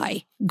justify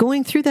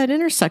going through that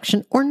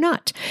intersection or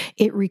not.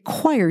 It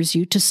requires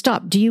you to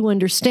stop. Do you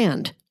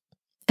understand?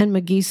 And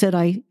McGee said,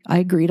 I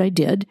agreed, I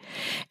did.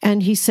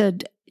 And he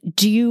said,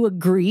 do you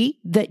agree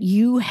that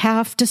you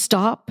have to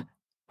stop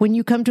when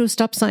you come to a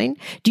stop sign?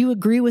 Do you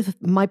agree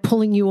with my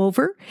pulling you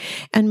over?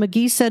 And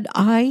McGee said,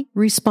 I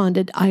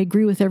responded, I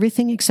agree with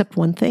everything except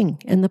one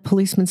thing. And the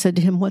policeman said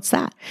to him, what's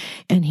that?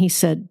 And he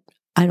said,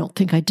 I don't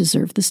think I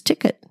deserve this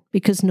ticket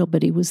because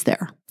nobody was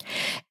there.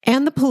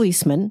 And the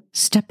policeman,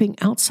 stepping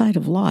outside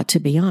of law, to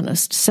be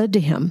honest, said to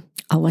him,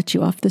 I'll let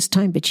you off this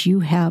time, but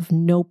you have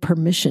no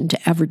permission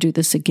to ever do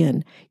this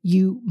again.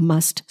 You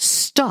must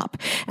stop.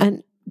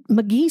 And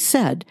McGee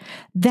said,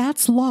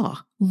 that's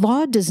law.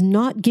 Law does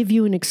not give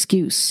you an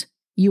excuse.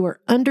 You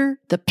are under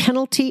the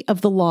penalty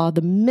of the law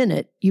the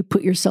minute you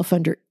put yourself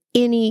under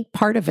any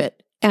part of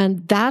it.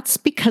 And that's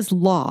because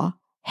law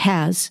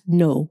has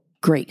no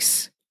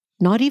grace.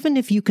 Not even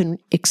if you can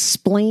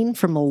explain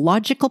from a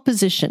logical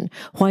position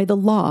why the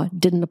law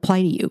didn't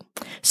apply to you.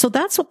 So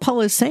that's what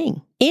Paul is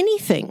saying.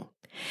 Anything.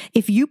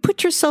 If you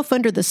put yourself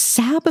under the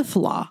Sabbath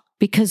law,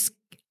 because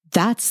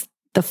that's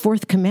the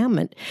fourth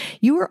commandment,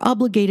 you are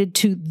obligated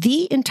to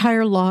the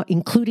entire law,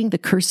 including the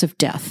curse of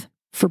death,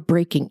 for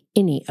breaking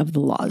any of the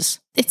laws.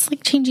 It's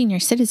like changing your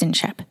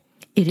citizenship.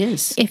 It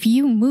is. If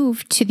you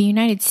move to the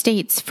United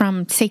States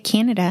from, say,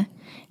 Canada,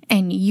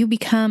 and you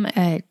become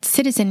a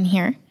citizen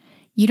here,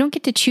 you don't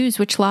get to choose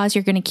which laws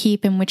you're going to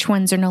keep and which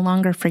ones are no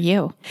longer for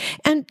you.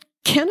 And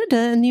Canada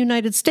and the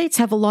United States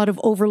have a lot of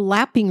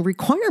overlapping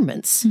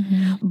requirements.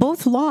 Mm-hmm.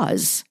 Both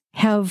laws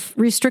have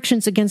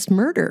restrictions against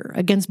murder,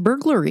 against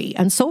burglary,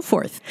 and so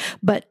forth.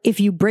 But if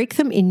you break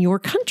them in your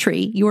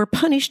country, you are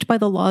punished by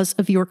the laws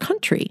of your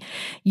country.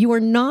 You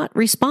are not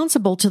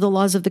responsible to the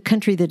laws of the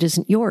country that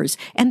isn't yours.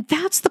 And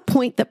that's the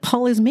point that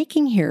Paul is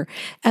making here.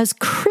 As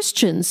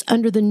Christians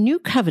under the new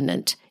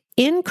covenant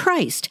in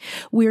Christ,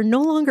 we are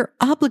no longer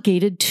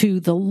obligated to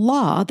the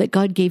law that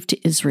God gave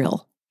to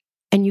Israel.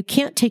 And you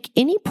can't take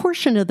any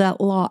portion of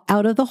that law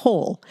out of the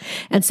whole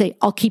and say,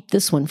 I'll keep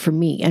this one for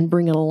me and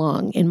bring it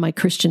along in my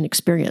Christian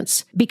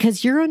experience.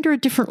 Because you're under a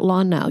different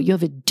law now. You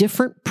have a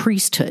different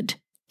priesthood,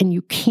 and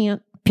you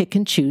can't pick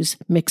and choose,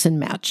 mix and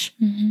match.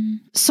 Mm-hmm.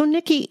 So,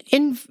 Nikki,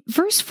 in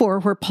verse 4,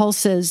 where Paul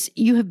says,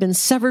 you have been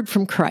severed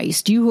from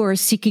Christ, you who are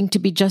seeking to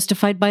be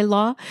justified by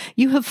law,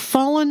 you have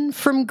fallen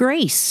from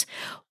grace.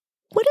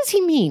 What does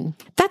he mean?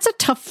 That's a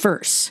tough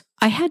verse.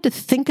 I had to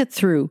think it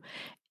through.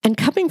 And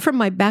coming from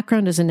my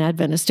background as an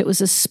Adventist, it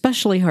was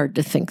especially hard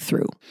to think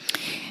through.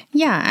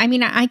 Yeah, I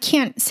mean, I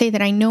can't say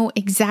that I know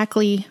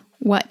exactly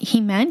what he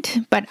meant,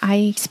 but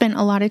I spent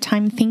a lot of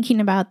time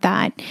thinking about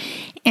that.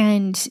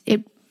 And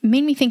it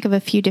made me think of a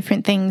few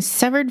different things.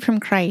 Severed from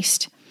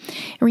Christ.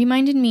 It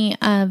reminded me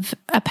of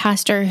a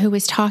pastor who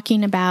was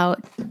talking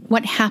about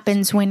what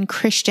happens when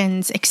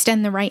Christians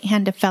extend the right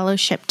hand of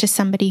fellowship to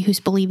somebody who's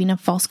believing a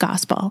false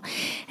gospel.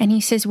 And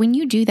he says, when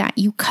you do that,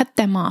 you cut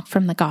them off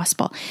from the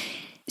gospel.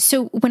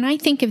 So when I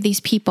think of these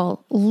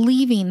people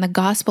leaving the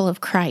gospel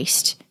of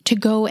Christ to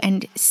go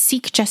and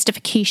seek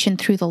justification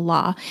through the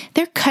law,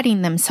 they're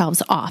cutting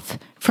themselves off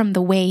from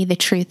the way, the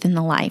truth, and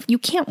the life. You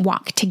can't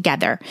walk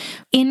together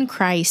in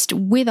Christ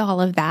with all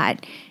of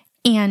that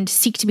and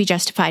seek to be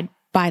justified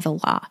by the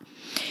law.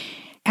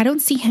 I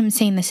don't see him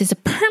saying this is a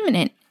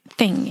permanent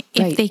thing.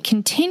 If they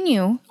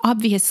continue,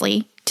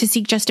 obviously, to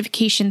seek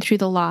justification through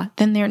the law,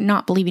 then they're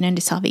not believing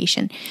into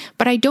salvation.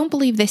 But I don't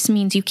believe this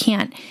means you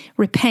can't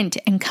repent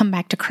and come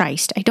back to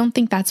Christ. I don't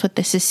think that's what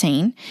this is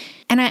saying.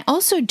 And I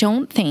also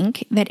don't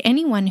think that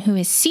anyone who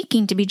is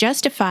seeking to be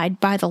justified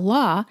by the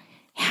law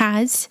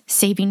has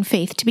saving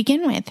faith to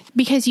begin with,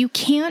 because you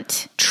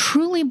can't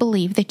truly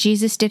believe that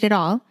Jesus did it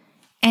all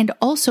and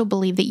also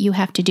believe that you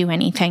have to do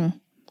anything.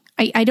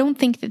 I don't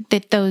think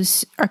that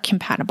those are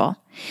compatible.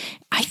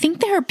 I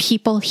think there are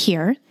people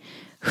here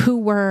who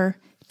were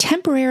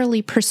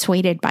temporarily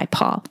persuaded by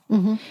Paul,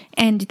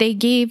 and they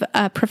gave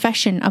a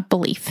profession of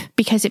belief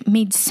because it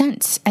made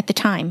sense at the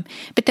time.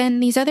 But then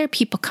these other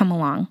people come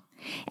along,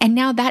 and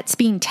now that's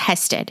being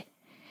tested.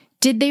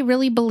 Did they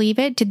really believe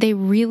it? Did they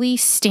really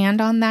stand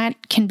on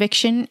that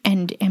conviction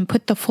and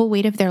put the full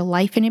weight of their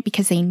life in it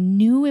because they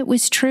knew it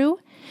was true?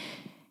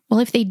 Well,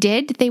 if they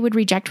did, they would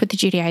reject what the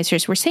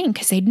Judaizers were saying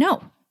because they'd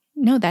know.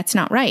 No, that's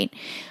not right.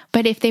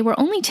 But if they were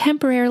only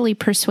temporarily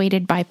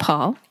persuaded by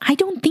Paul, I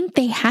don't think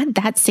they had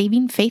that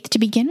saving faith to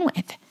begin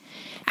with.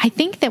 I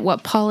think that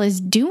what Paul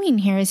is doing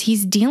here is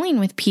he's dealing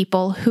with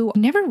people who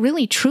never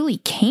really truly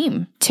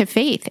came to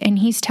faith. And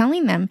he's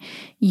telling them,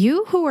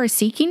 you who are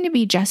seeking to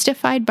be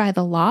justified by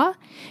the law,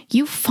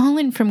 you've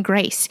fallen from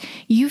grace.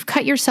 You've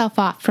cut yourself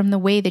off from the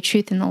way, the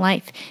truth, and the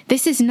life.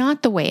 This is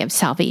not the way of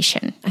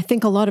salvation. I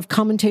think a lot of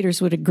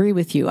commentators would agree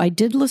with you. I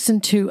did listen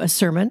to a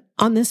sermon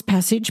on this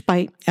passage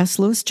by S.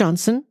 Lewis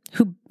Johnson,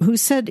 who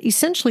said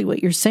essentially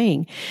what you're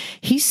saying.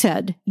 He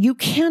said, you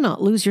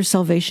cannot lose your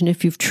salvation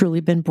if you've truly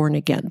been born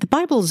again. The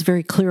Bible is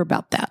very clear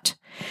about that.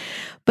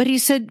 But he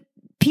said,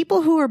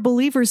 people who are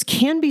believers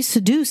can be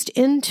seduced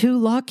into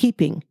law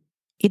keeping.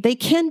 They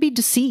can be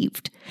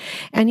deceived.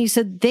 And he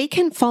said they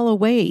can fall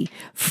away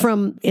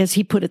from, as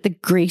he put it, the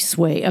grace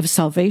way of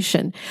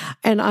salvation.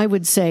 And I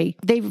would say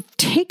they've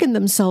taken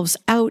themselves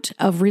out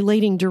of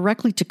relating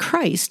directly to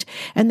Christ,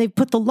 and they've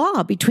put the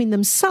law between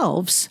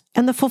themselves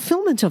and the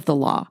fulfillment of the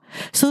law.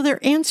 So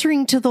they're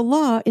answering to the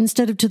law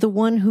instead of to the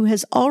one who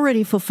has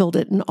already fulfilled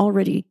it and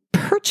already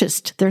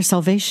purchased their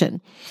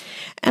salvation.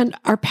 And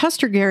our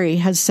Pastor Gary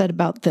has said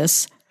about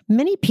this,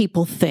 many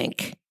people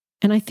think,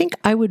 and I think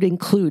I would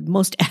include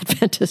most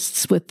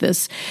Adventists with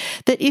this,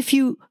 that if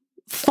you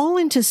fall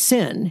into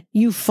sin,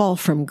 you fall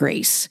from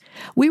grace.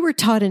 We were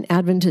taught in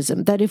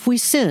Adventism that if we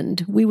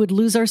sinned, we would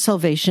lose our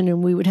salvation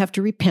and we would have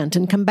to repent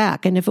and come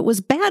back. And if it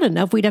was bad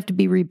enough, we'd have to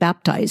be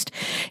rebaptized.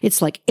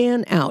 It's like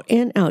in, out,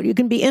 in, out. You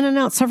can be in and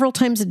out several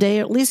times a day,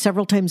 at least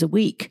several times a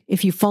week,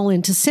 if you fall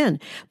into sin.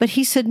 But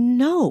he said,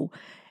 no,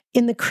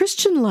 in the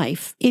Christian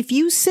life, if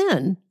you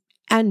sin,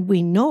 and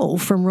we know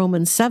from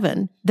Romans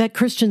 7 that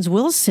Christians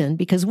will sin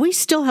because we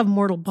still have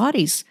mortal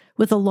bodies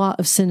with the law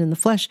of sin in the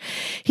flesh.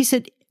 He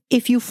said,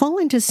 if you fall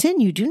into sin,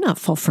 you do not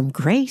fall from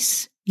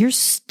grace. You're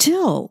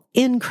still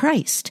in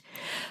Christ.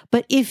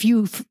 But if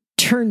you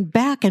turn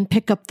back and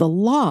pick up the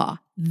law,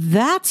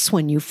 that's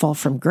when you fall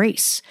from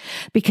grace,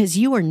 because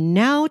you are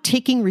now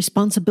taking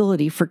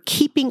responsibility for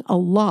keeping a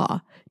law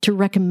to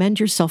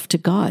recommend yourself to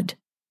God.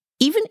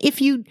 Even if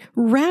you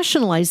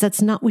rationalize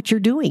that's not what you're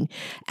doing.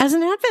 As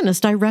an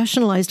Adventist, I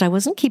rationalized I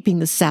wasn't keeping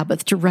the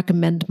Sabbath to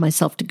recommend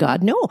myself to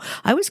God. No,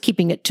 I was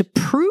keeping it to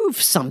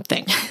prove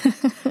something.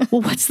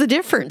 Well, what's the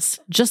difference?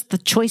 Just the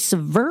choice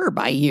of verb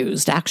I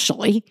used,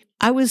 actually.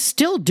 I was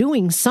still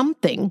doing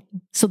something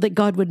so that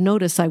God would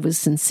notice I was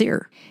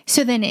sincere.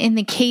 So then in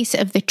the case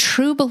of the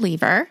true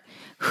believer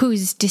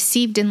who's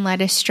deceived and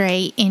led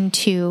astray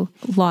into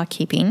law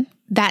keeping,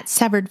 that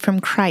severed from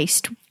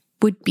Christ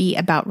would be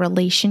about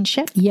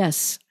relationship?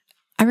 Yes.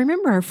 I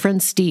remember our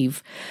friend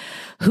Steve,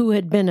 who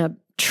had been a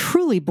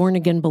truly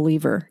born-again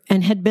believer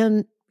and had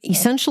been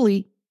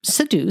essentially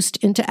seduced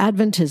into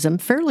Adventism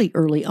fairly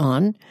early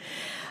on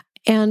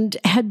and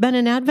had been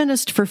an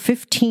Adventist for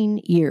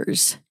 15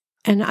 years.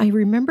 And I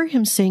remember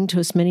him saying to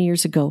us many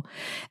years ago,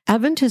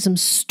 Adventism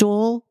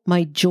stole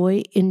my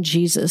joy in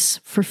Jesus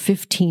for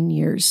 15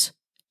 years.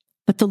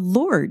 But the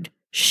Lord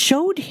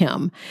showed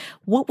him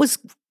what was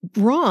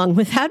wrong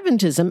with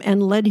Adventism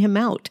and led him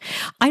out.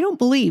 I don't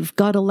believe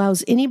God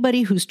allows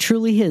anybody who's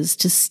truly His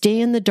to stay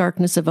in the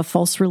darkness of a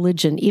false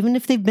religion, even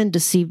if they've been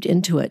deceived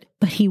into it.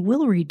 But He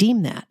will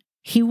redeem that.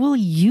 He will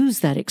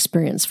use that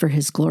experience for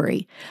His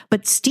glory.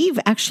 But Steve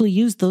actually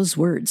used those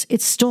words.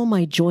 It stole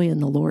my joy in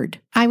the Lord.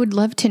 I would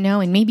love to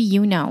know, and maybe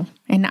you know,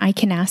 and I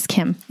can ask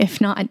him.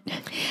 If not,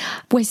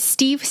 was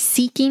Steve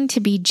seeking to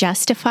be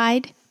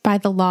justified by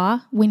the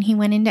law when he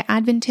went into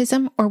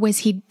Adventism, or was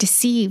he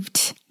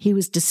deceived? He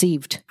was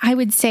deceived. I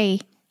would say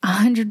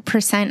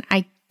 100%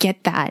 I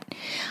get that.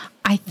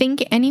 I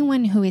think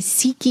anyone who is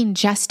seeking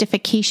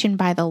justification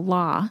by the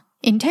law,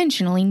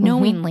 intentionally,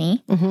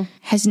 knowingly,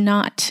 has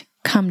not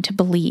come to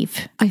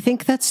believe. I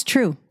think that's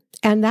true.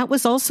 And that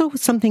was also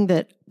something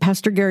that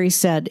Pastor Gary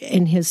said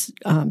in his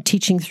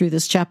teaching through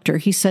this chapter.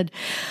 He said,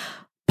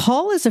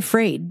 Paul is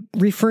afraid,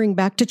 referring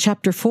back to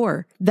chapter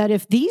 4, that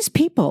if these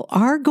people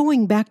are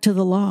going back to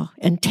the law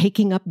and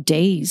taking up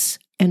days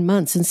and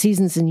months and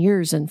seasons and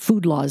years and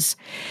food laws,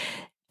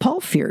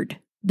 Paul feared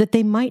that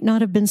they might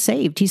not have been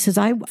saved. He says,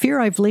 I fear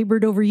I've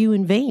labored over you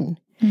in vain.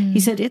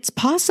 He said, it's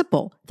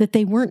possible that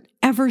they weren't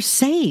ever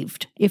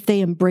saved if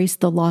they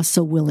embraced the law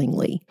so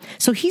willingly.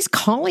 So he's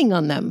calling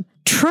on them,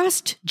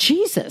 trust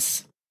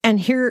Jesus. And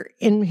here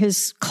in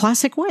his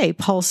classic way,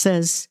 Paul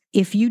says,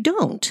 if you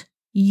don't,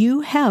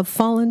 you have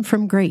fallen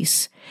from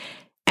grace.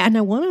 And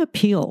I want to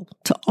appeal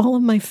to all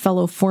of my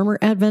fellow former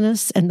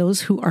Adventists and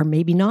those who are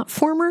maybe not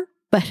former,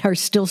 but are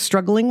still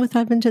struggling with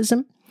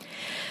Adventism.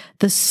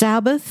 The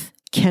Sabbath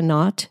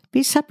cannot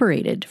be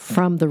separated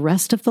from the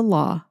rest of the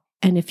law.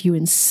 And if you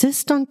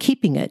insist on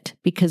keeping it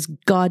because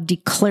God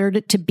declared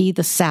it to be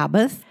the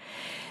Sabbath,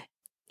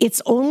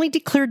 it's only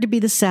declared to be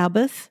the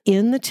Sabbath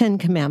in the Ten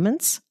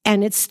Commandments,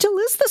 and it still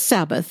is the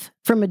Sabbath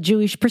from a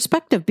Jewish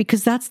perspective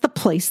because that's the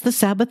place the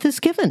Sabbath is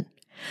given.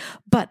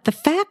 But the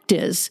fact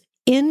is,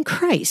 in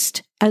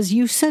Christ, as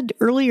you said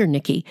earlier,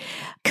 Nikki,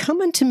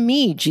 come unto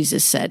me,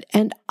 Jesus said,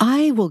 and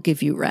I will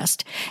give you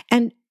rest.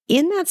 And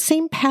in that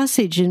same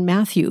passage in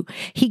Matthew,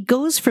 he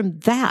goes from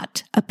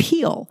that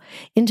appeal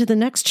into the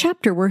next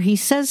chapter where he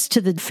says to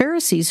the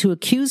Pharisees who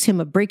accuse him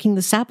of breaking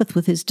the Sabbath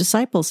with his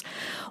disciples,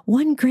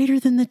 one greater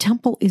than the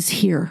temple is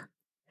here.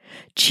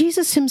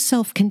 Jesus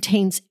himself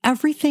contains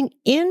everything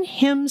in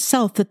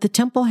himself that the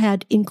temple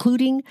had,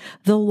 including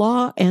the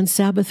law and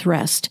Sabbath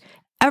rest.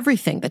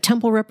 Everything the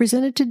temple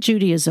represented to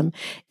Judaism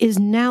is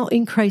now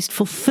in Christ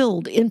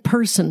fulfilled in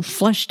person,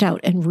 fleshed out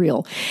and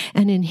real.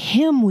 And in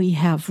him we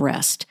have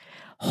rest.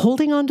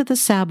 Holding on to the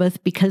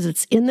Sabbath because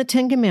it's in the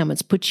Ten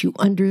Commandments puts you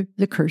under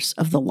the curse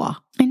of the law.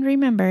 And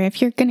remember, if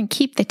you're going to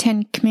keep the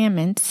 10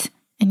 Commandments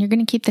and you're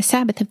going to keep the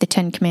Sabbath of the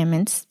 10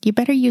 Commandments, you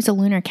better use a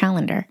lunar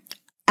calendar.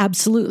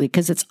 Absolutely,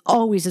 because it's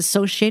always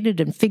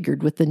associated and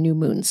figured with the new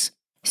moons.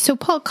 So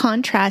Paul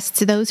contrasts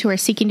those who are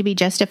seeking to be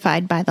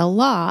justified by the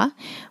law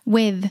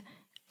with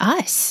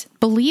us,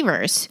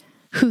 believers,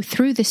 who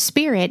through the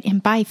Spirit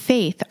and by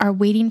faith are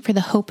waiting for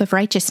the hope of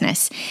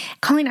righteousness.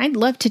 Colleen, I'd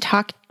love to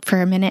talk for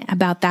a minute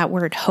about that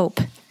word hope.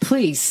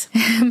 Please.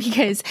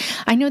 Because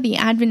I know the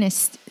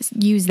Adventists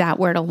use that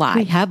word a lot.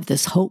 We have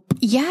this hope.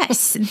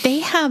 Yes, they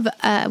have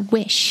a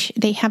wish,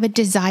 they have a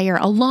desire,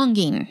 a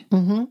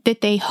longing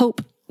that they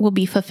hope will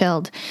be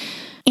fulfilled.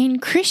 In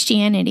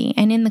Christianity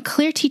and in the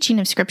clear teaching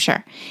of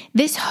Scripture,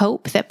 this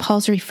hope that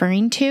Paul's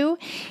referring to,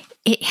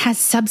 it has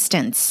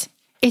substance.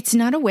 It's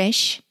not a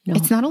wish. No.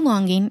 It's not a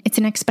longing. It's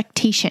an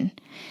expectation.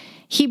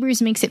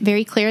 Hebrews makes it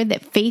very clear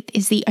that faith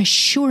is the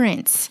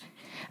assurance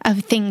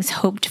of things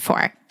hoped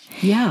for.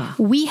 Yeah.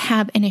 We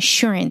have an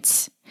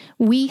assurance.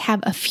 We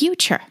have a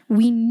future.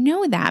 We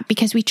know that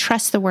because we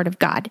trust the word of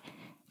God.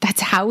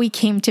 That's how we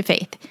came to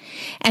faith.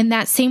 And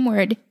that same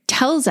word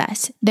tells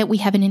us that we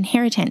have an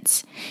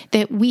inheritance,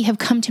 that we have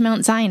come to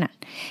Mount Zion,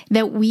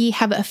 that we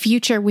have a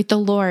future with the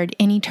Lord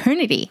in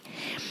eternity.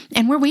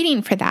 And we're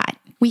waiting for that.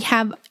 We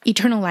have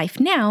eternal life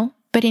now,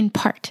 but in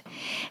part.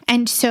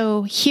 And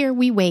so here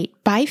we wait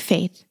by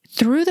faith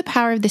through the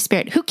power of the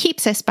Spirit, who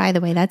keeps us, by the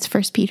way, that's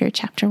 1 Peter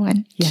chapter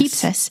 1, yes.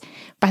 Keeps us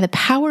by the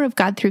power of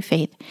God through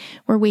faith.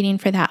 We're waiting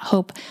for that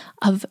hope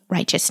of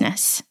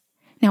righteousness.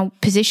 Now,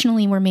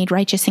 positionally, we're made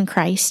righteous in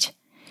Christ,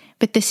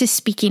 but this is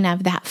speaking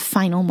of that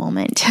final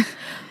moment.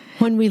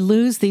 When we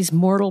lose these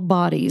mortal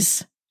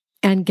bodies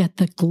and get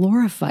the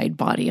glorified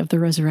body of the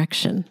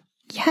resurrection.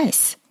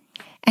 Yes.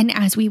 And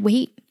as we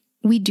wait,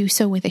 we do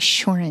so with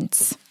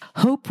assurance.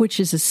 Hope, which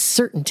is a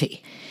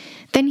certainty.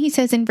 Then he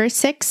says in verse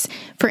 6,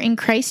 "For in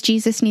Christ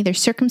Jesus neither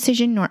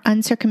circumcision nor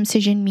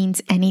uncircumcision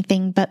means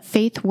anything, but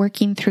faith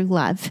working through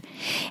love."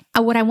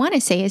 What I want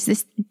to say is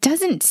this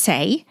doesn't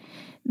say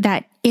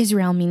that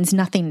Israel means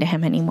nothing to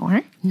him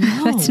anymore.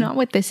 No. That's not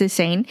what this is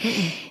saying.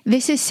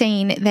 This is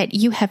saying that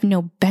you have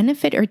no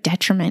benefit or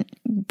detriment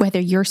whether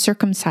you're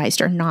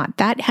circumcised or not.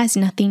 That has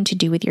nothing to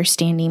do with your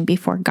standing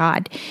before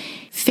God.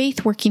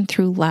 Faith working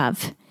through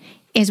love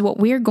is what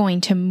we're going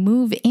to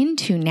move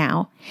into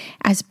now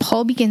as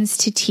Paul begins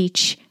to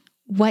teach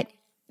what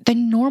the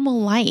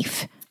normal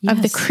life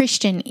of the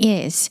Christian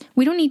is.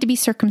 We don't need to be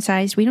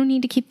circumcised. We don't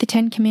need to keep the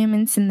 10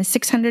 commandments and the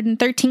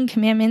 613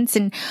 commandments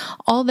and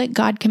all that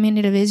God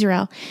commanded of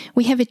Israel.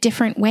 We have a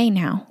different way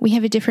now. We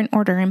have a different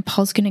order, and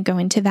Paul's going to go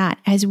into that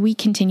as we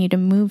continue to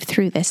move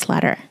through this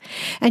letter.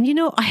 And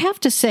I have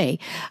to say,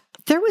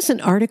 there was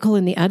an article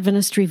in the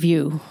Adventist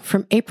Review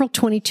from April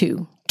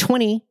 22,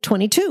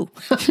 2022,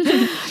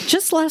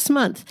 just last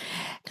month.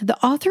 The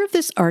author of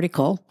this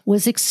article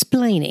was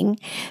explaining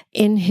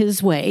in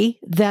his way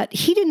that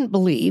he didn't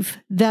believe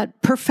that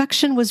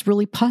perfection was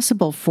really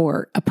possible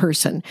for a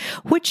person,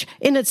 which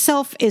in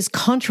itself is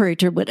contrary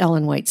to what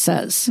Ellen White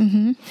says.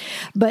 Mm-hmm.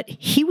 But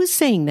he was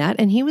saying that,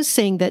 and he was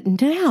saying that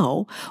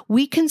now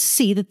we can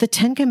see that the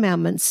 10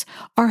 Commandments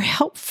are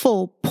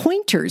helpful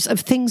pointers of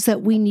things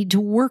that we need to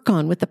work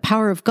on with the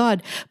power of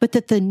God, but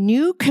that the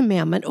new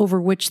commandment over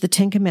which the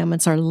 10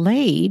 Commandments are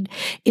laid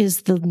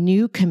is the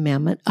new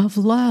commandment of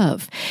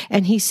love.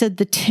 And he said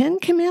the 10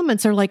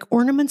 Commandments are like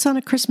ornaments on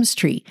a Christmas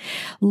tree.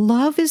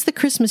 Love is the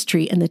Christmas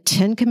tree, and the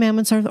 10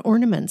 Commandments are the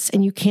ornaments,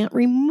 and you can't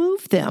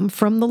remove them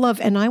from the love.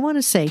 And I want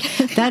to say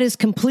that is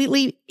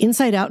completely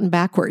inside out and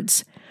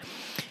backwards.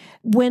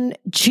 When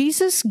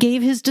Jesus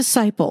gave his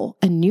disciple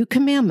a new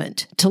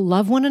commandment to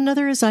love one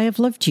another as I have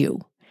loved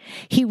you,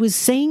 he was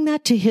saying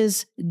that to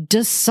his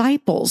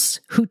disciples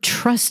who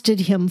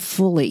trusted him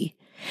fully.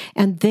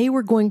 And they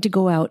were going to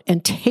go out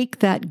and take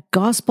that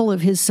gospel of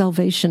his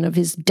salvation, of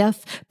his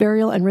death,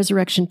 burial, and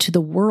resurrection to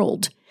the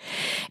world.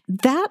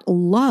 That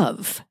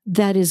love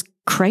that is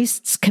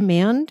Christ's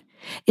command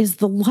is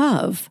the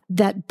love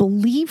that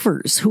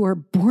believers who are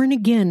born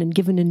again and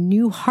given a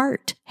new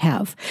heart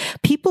have.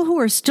 People who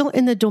are still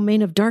in the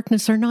domain of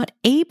darkness are not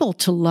able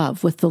to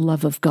love with the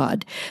love of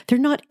God. They're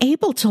not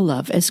able to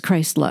love as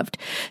Christ loved.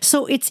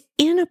 So it's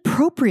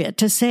inappropriate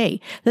to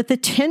say that the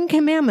 10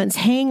 Commandments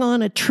hang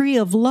on a tree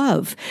of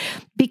love,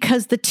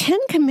 because the 10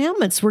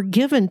 Commandments were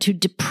given to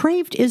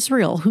depraved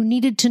Israel who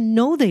needed to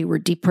know they were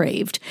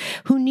depraved,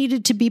 who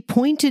needed to be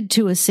pointed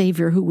to a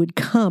Savior who would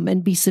come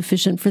and be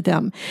sufficient for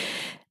them.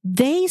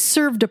 They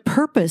served a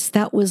purpose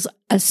that was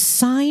a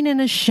sign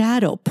and a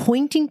shadow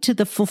pointing to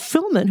the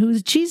fulfillment who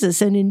is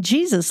Jesus. And in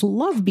Jesus,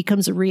 love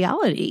becomes a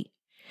reality.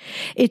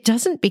 It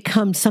doesn't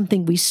become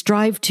something we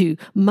strive to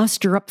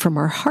muster up from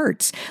our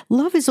hearts.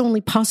 Love is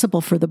only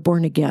possible for the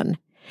born again.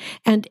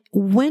 And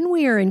when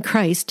we are in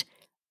Christ,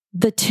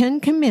 the 10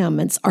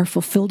 Commandments are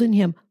fulfilled in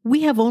him.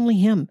 We have only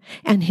him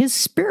and his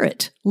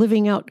Spirit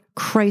living out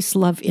Christ's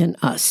love in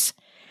us.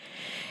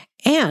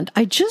 And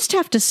I just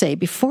have to say,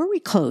 before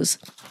we close,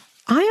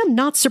 I am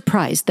not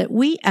surprised that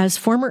we as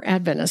former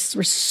Adventists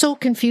were so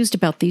confused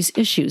about these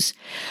issues,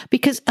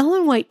 because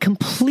Ellen White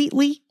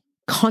completely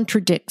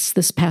contradicts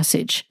this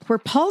passage where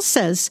Paul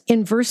says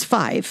in verse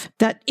 5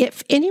 that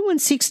if anyone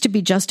seeks to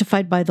be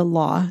justified by the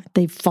law,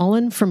 they've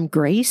fallen from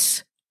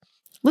grace.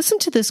 Listen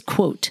to this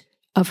quote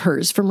of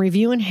hers from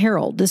Review and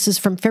Herald. This is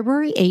from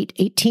February 8,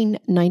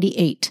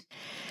 1898.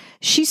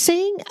 She's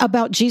saying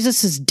about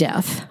Jesus'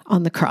 death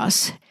on the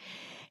cross,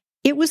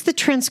 "It was the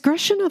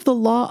transgression of the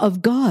law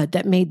of God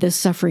that made this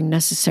suffering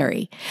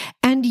necessary.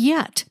 And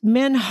yet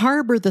men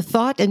harbor the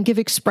thought and give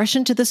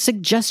expression to the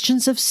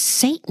suggestions of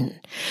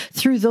Satan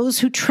through those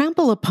who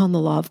trample upon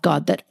the law of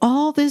God that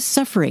all this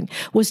suffering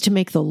was to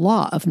make the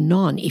law of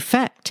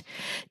non-effect.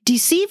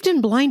 Deceived and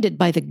blinded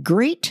by the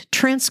great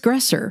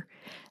transgressor,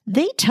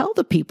 they tell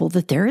the people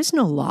that there is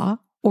no law,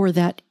 or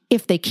that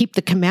if they keep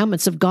the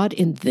commandments of God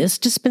in this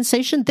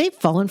dispensation, they've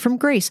fallen from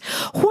grace.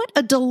 What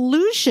a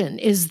delusion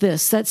is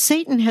this that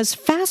Satan has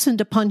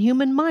fastened upon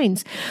human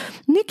minds."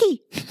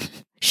 Nikki,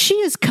 she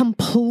is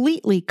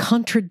completely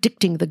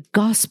contradicting the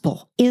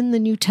gospel in the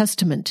New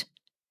Testament.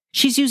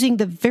 She's using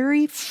the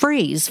very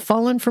phrase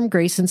 "fallen from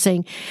grace" and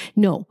saying,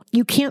 no,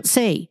 you can't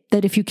say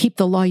that if you keep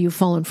the law, you've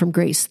fallen from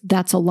grace.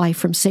 That's a lie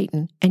from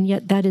Satan. And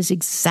yet that is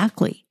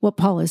exactly what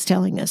Paul is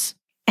telling us.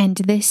 And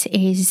this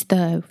is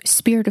the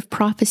spirit of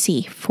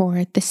prophecy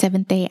for the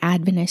Seventh-day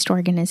Adventist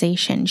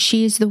organization.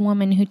 She is the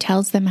woman who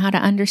tells them how to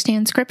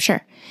understand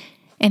Scripture.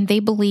 And they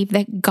believe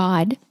that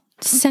God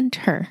sent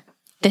her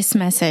this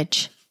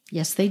message.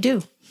 Yes, they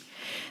do.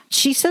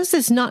 she says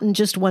this not in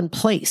just one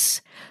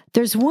place.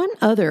 There's one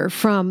other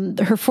from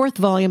her 4th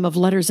volume of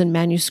Letters and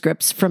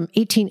Manuscripts from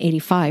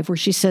 1885, where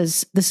she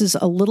says, this is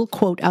a little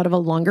quote out of a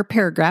longer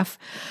paragraph,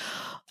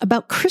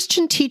 about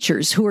Christian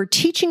teachers who are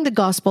teaching the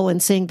gospel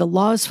and saying the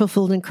law is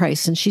fulfilled in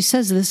Christ. And she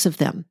says this of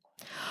them: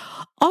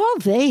 all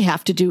they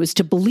have to do is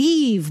to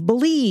believe.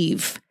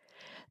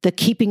 The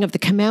keeping of the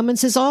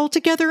commandments is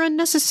altogether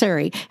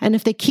unnecessary, and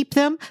if they keep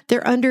them,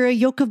 they're under a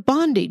yoke of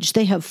bondage.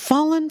 They have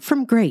fallen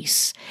from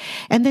grace.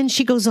 And then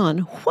she goes on,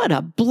 what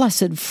a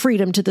blessed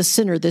freedom to the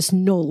sinner this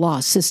no-law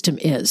system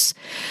is.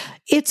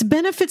 Its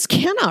benefits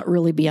cannot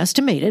really be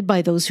estimated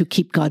by those who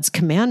keep God's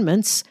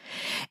commandments.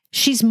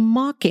 She's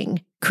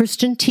mocking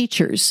Christian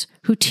teachers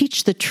who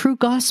teach the true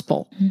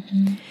gospel.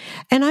 Mm-hmm.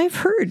 And I've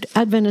heard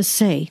Adventists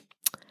say,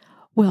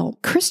 well,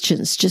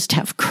 Christians just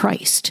have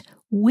Christ.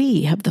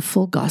 We have the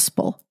full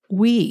gospel.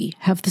 We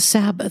have the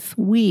Sabbath.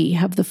 We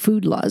have the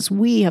food laws.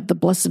 We have the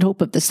blessed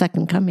hope of the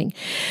second coming.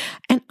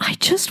 And I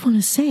just want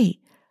to say,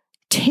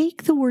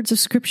 take the words of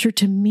Scripture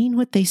to mean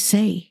what they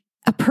say.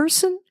 A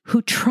person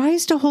who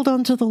tries to hold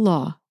on to the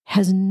law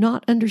has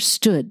not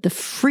understood the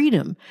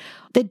freedom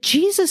that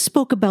Jesus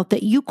spoke about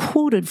that you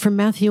quoted from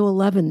Matthew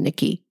 11,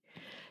 Nikki.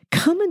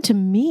 Come unto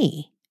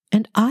me,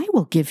 and I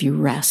will give you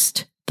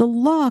rest. The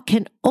law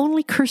can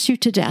only curse you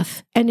to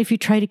death, and if you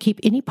try to keep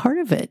any part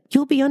of it,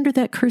 you'll be under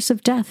that curse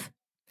of death.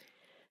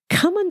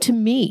 Come unto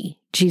me,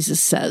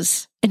 Jesus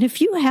says, and if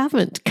you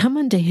haven't, come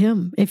unto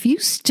him. If you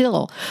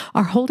still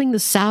are holding the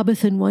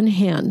Sabbath in one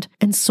hand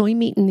and soy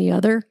meat in the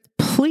other,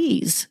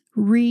 please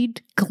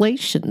read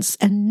Galatians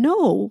and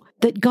know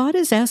that God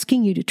is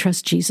asking you to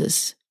trust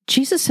Jesus.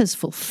 Jesus has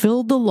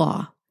fulfilled the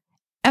law.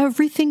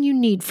 Everything you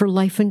need for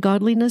life and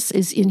godliness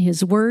is in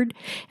his word,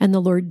 and the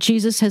Lord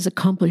Jesus has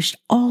accomplished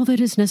all that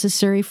is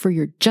necessary for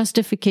your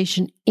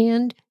justification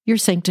and your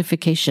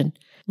sanctification.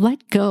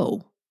 Let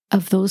go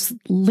of those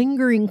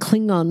lingering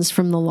Klingons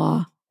from the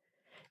law.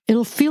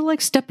 It'll feel like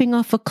stepping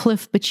off a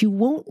cliff, but you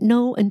won't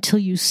know until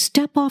you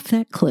step off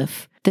that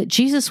cliff that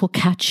Jesus will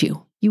catch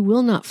you. You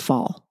will not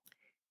fall.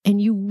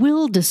 And you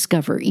will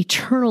discover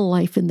eternal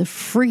life in the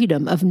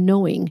freedom of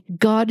knowing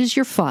God is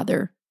your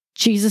Father,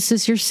 Jesus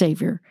is your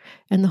Savior,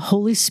 and the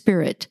Holy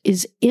Spirit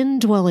is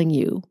indwelling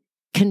you,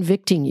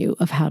 convicting you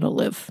of how to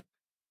live.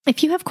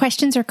 If you have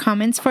questions or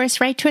comments for us,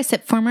 write to us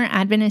at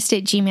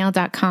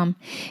formeradventist@gmail.com.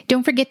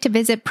 Don't forget to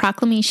visit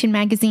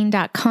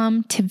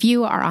proclamationmagazine.com to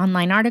view our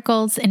online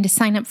articles and to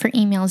sign up for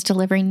emails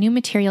delivering new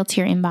material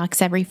to your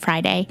inbox every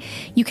Friday.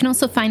 You can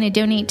also find a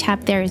donate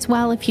tab there as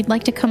well if you'd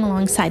like to come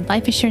alongside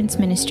Life Assurance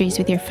Ministries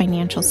with your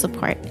financial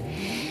support.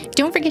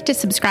 Don't forget to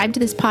subscribe to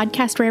this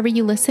podcast wherever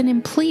you listen,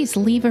 and please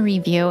leave a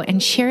review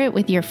and share it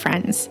with your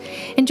friends.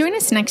 And join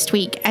us next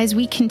week as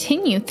we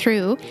continue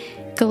through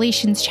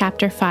Galatians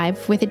chapter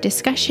 5 with a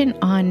discussion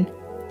on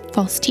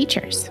false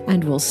teachers.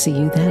 And we'll see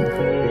you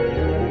then.